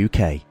to the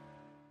UK.